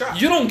 That was a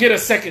shot. you don't get a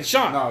second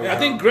shot. No, yeah. I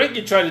think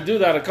Greinke tried to do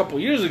that a couple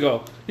years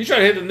ago. He tried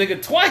to hit the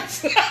nigga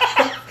twice.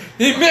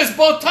 He missed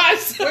both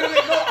times. Wait a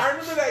minute, no, I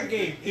remember that that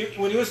game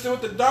when he was still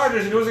with the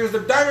Dodgers and it was against the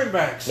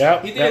Diamondbacks.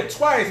 Yep, He did yep. it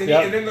twice, and,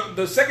 Yep. and then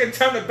the second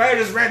time the batter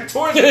just ran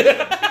towards him. Shit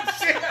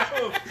out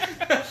of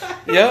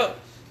him. Yep,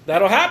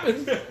 that'll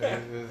happen.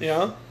 You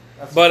know,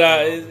 but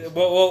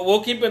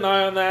we'll keep an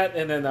eye on that,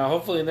 and then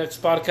hopefully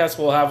next podcast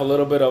we'll have a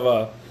little bit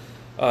of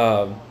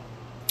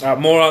a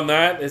more on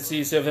that and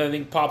see if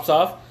anything pops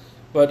off.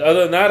 But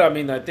other than that, I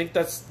mean, I think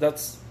that's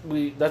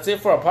it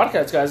for our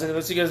podcast, guys.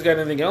 Unless you guys got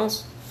anything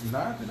else.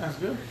 Nah, I think that's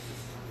good.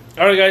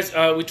 All right, guys.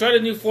 We tried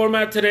a new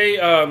format today.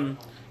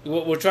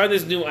 We're trying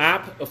this new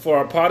app for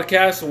our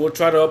podcast, so we'll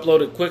try to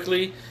upload it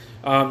quickly.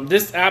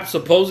 This app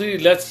supposedly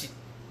lets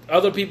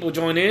other people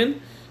join in,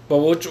 but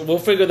we'll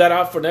figure that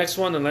out for next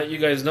one and let you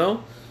guys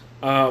know.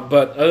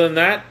 But other than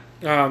that,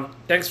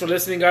 thanks for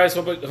listening, guys.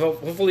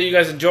 Hopefully you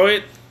guys enjoy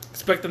it.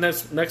 Expect the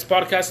next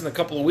podcast in a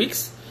couple of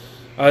weeks.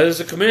 This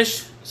is a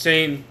commish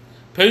saying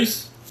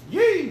peace.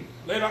 Yay!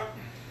 Later.